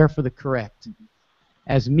much care for the correct.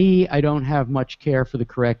 As me, I don't have much care for the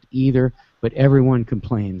correct either, but everyone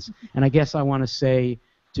complains. And I guess I want to say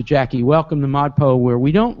to Jackie, welcome to ModPo, where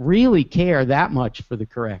we don't really care that much for the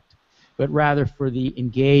correct, but rather for the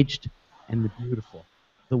engaged and the beautiful,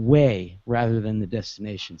 the way rather than the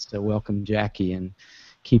destination. So welcome, Jackie, and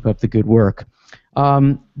keep up the good work.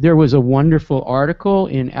 There was a wonderful article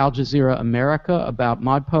in Al Jazeera America about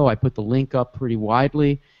ModPo. I put the link up pretty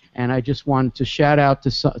widely, and I just wanted to shout out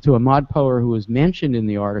to a ModPoer who was mentioned in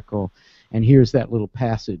the article, and here's that little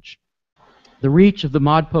passage. The reach of the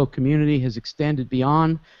ModPo community has extended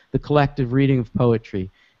beyond the collective reading of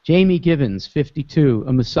poetry. Jamie Givens, 52,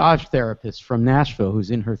 a massage therapist from Nashville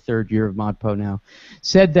who's in her 3rd year of ModPo now,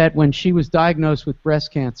 said that when she was diagnosed with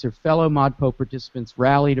breast cancer, fellow ModPo participants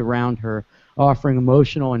rallied around her, offering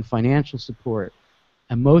emotional and financial support.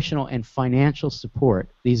 Emotional and financial support.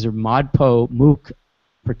 These are ModPo MOOC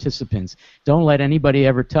participants. Don't let anybody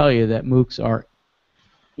ever tell you that MOOCs are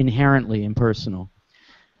inherently impersonal.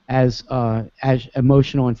 As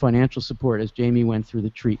emotional and financial support as Jamie went through the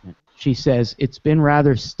treatment. She says, it's been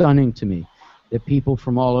rather stunning to me that people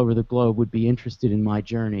from all over the globe would be interested in my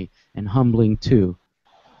journey, and humbling too,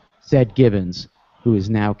 said Gibbons, who is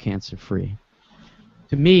now cancer-free.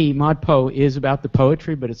 To me, ModPo is about the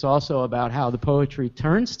poetry, but it's also about how the poetry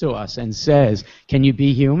turns to us and says, can you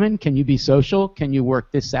be human? Can you be social? Can you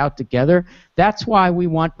work this out together? That's why we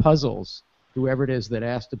want puzzles, whoever it is that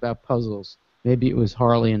asked about puzzles. Maybe it was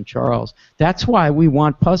Harley and Charles. That's why we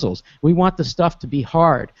want puzzles. We want the stuff to be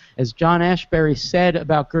hard. As John Ashbery said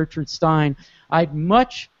about Gertrude Stein, I'd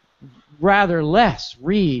much rather less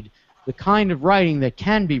read the kind of writing that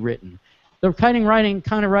can be written. The kind of writing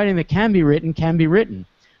that can be written.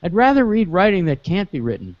 I'd rather read writing that can't be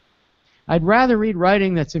written. I'd rather read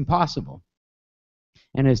writing that's impossible.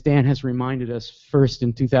 And as Dan has reminded us first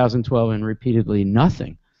in 2012 and repeatedly,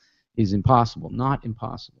 nothing is impossible, not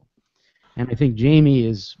impossible. And I think Jamie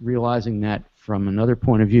is realizing that from another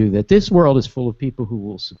point of view, that this world is full of people who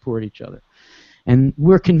will support each other. And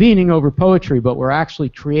we're convening over poetry, but we're actually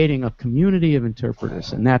creating a community of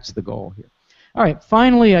interpreters, and that's the goal here. All right,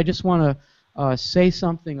 finally, I just want to say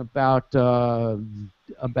something about the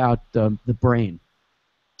brain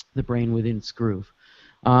within its groove.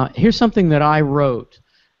 Here's something that I wrote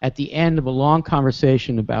at the end of a long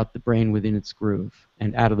conversation about the brain within its groove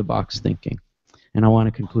and out-of-the-box thinking. And I want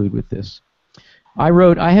to conclude with this. I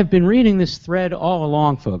wrote, I have been reading this thread all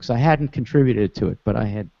along, folks. I hadn't contributed to it, but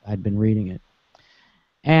I'd been reading it.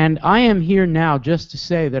 And I am here now just to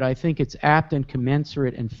say that I think it's apt and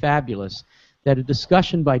commensurate and fabulous that a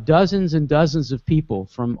discussion by dozens and dozens of people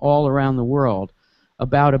from all around the world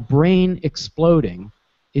about a brain exploding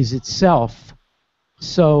is itself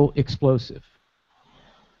so explosive.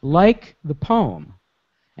 Like the poem,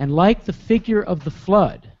 and like the figure of the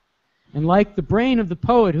flood, and like the brain of the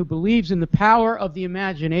poet who believes in the power of the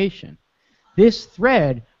imagination, this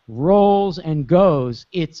thread rolls and goes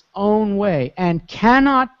its own way and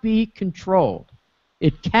cannot be controlled.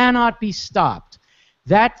 It cannot be stopped.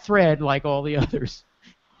 That thread, like all the others,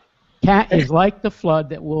 is like the flood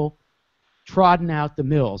that will trodden out the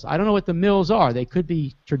mills. I don't know what the mills are. They could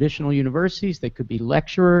be traditional universities. They could be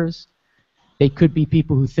lecturers. They could be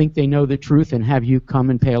people who think they know the truth and have you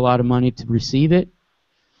come and pay a lot of money to receive it.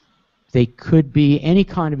 They could be any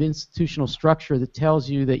kind of institutional structure that tells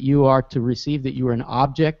you that you are to receive, that you are an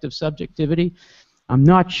object of subjectivity. I'm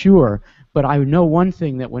not sure, but I know one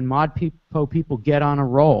thing, that when ModPo people get on a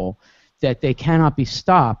roll, that they cannot be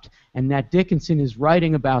stopped, and that Dickinson is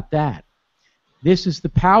writing about that. This is the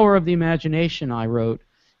power of the imagination, I wrote,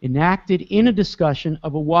 enacted in a discussion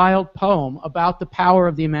of a wild poem about the power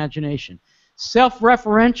of the imagination.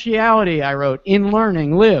 Self-referentiality, I wrote, in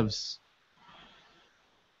learning lives.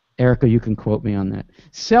 Erica, you can quote me on that.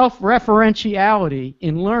 Self-referentiality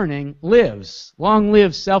in learning lives. Long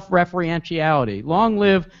live self-referentiality. Long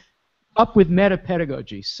live up with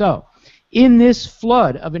meta-pedagogy. So, in this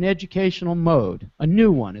flood of an educational mode, a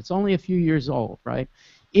new one, it's only a few years old, right?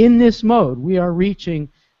 In this mode, we are reaching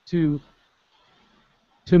to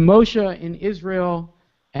Moshe in Israel,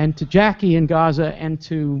 and to Jackie in Gaza, and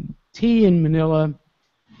to T in Manila,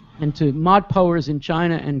 and to ModPoers in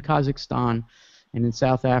China and Kazakhstan and in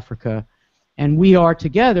South Africa. And we are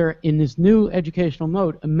together in this new educational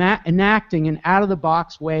mode enacting an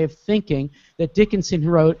out-of-the-box way of thinking that Dickinson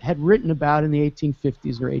had written about in the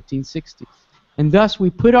 1850s or 1860s. And thus we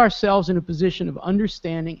put ourselves in a position of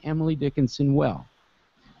understanding Emily Dickinson well.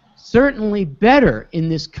 Certainly better in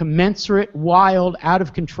this commensurate, wild,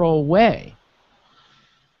 out-of-control way,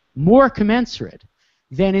 more commensurate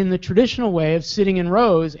than in the traditional way of sitting in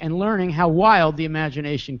rows and learning how wild the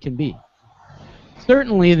imagination can be.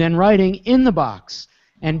 Certainly than writing in the box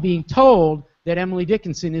and being told that Emily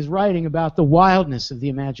Dickinson is writing about the wildness of the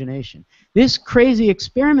imagination. This crazy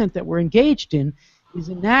experiment that we're engaged in is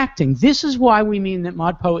enacting. This is why we mean that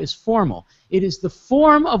ModPo is formal. It is the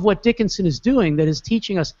form of what Dickinson is doing that is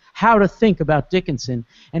teaching us how to think about Dickinson,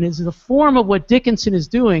 and it is the form of what Dickinson is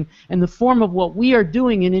doing and the form of what we are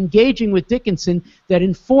doing in engaging with Dickinson that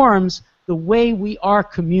informs the way we are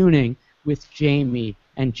communing with Jamie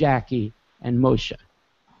and Jackie and Moshe.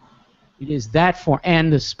 It is that form,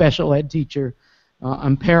 and the special ed teacher,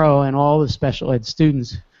 Ampero, and all the special ed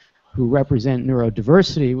students who represent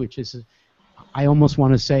neurodiversity, which is, I almost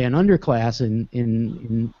want to say, an underclass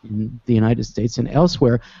in the United States and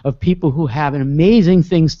elsewhere, of people who have amazing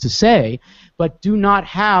things to say, but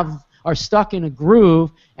are stuck in a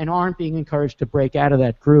groove and aren't being encouraged to break out of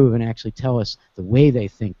that groove and actually tell us the way they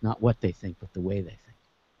think, not what they think, but the way they think.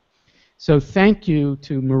 So thank you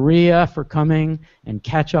to Maria for coming and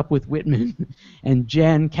catch up with Whitman, and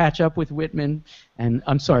Jen, catch up with Whitman, and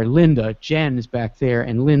I'm sorry, Linda, Jen is back there,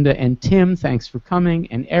 and Linda and Tim, thanks for coming,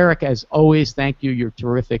 and Eric, as always, thank you, you're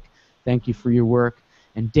terrific, thank you for your work,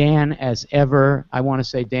 and Dan, as ever, I want to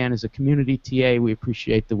say, Dan is a community TA, we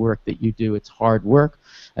appreciate the work that you do, it's hard work.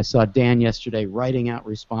 I saw Dan yesterday writing out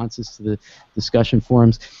responses to the discussion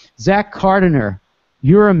forums. Zach Cardiner,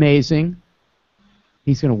 you're amazing.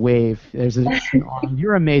 He's going to wave. There's an arm.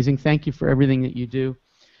 You're amazing. Thank you for everything that you do.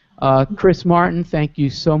 Chris Martin, thank you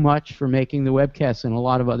so much for making the webcast and a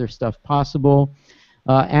lot of other stuff possible.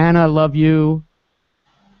 Anna, love you.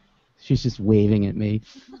 She's just waving at me.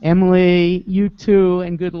 Emily, you too,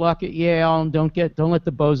 and good luck at Yale. And don't let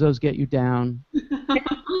the bozos get you down.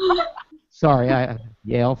 Sorry,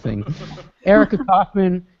 Yale thing. Erica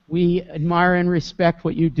Kaufman, we admire and respect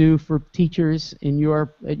what you do for teachers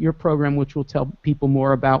at your program, which we'll tell people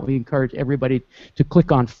more about. We encourage everybody to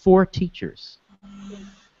click on 4 teachers.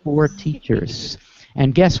 4 teachers.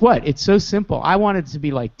 And guess what? It's so simple. I wanted it to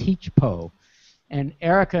be like TeachPo. And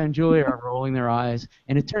Erica and Julia are rolling their eyes.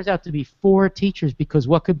 And it turns out to be 4 teachers, because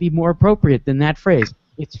what could be more appropriate than that phrase?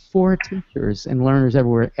 It's 4 teachers and learners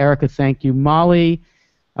everywhere. Erica, thank you. Molly,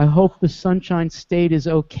 I hope the Sunshine State is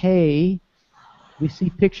okay. We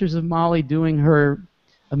see pictures of Molly doing her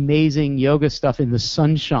amazing yoga stuff in the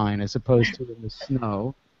sunshine as opposed to in the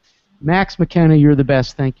snow. Max McKenna, you're the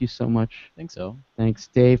best. Thank you so much. I think so. Thanks,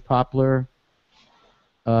 Dave Poplar.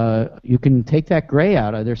 You can take that gray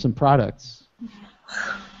out. There's some products.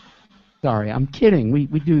 Sorry, I'm kidding. We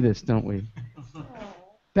do this, don't we?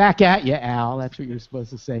 Back at you, Al. That's what you're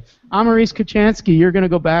supposed to say. Amaris Kachansky, you're going to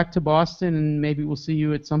go back to Boston, and maybe we'll see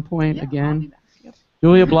you at some point again. I'll be back. Yep.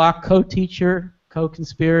 Julia Block, co-teacher,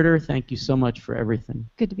 co-conspirator, thank you so much for everything.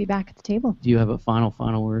 Good to be back at the table. Do you have a final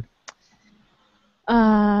word?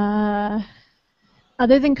 Other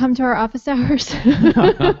than come to our office hours?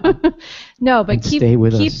 No, but keep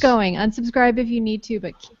going. Unsubscribe if you need to,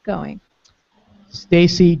 but keep going.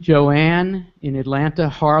 Stacy, Joanne in Atlanta,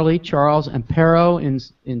 Harley, Charles, Ampero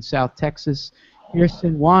in South Texas,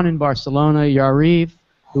 Kirsten, Juan in Barcelona, Yariv,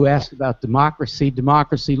 who asked about democracy.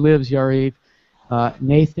 Democracy lives, Yariv.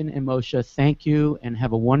 Nathan and Moshe, thank you, and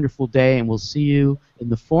have a wonderful day, and we'll see you in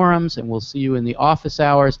the forums, and we'll see you in the office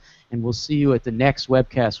hours, and we'll see you at the next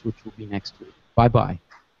webcast, which will be next week. Bye-bye.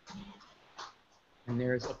 And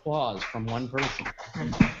there's applause from one person.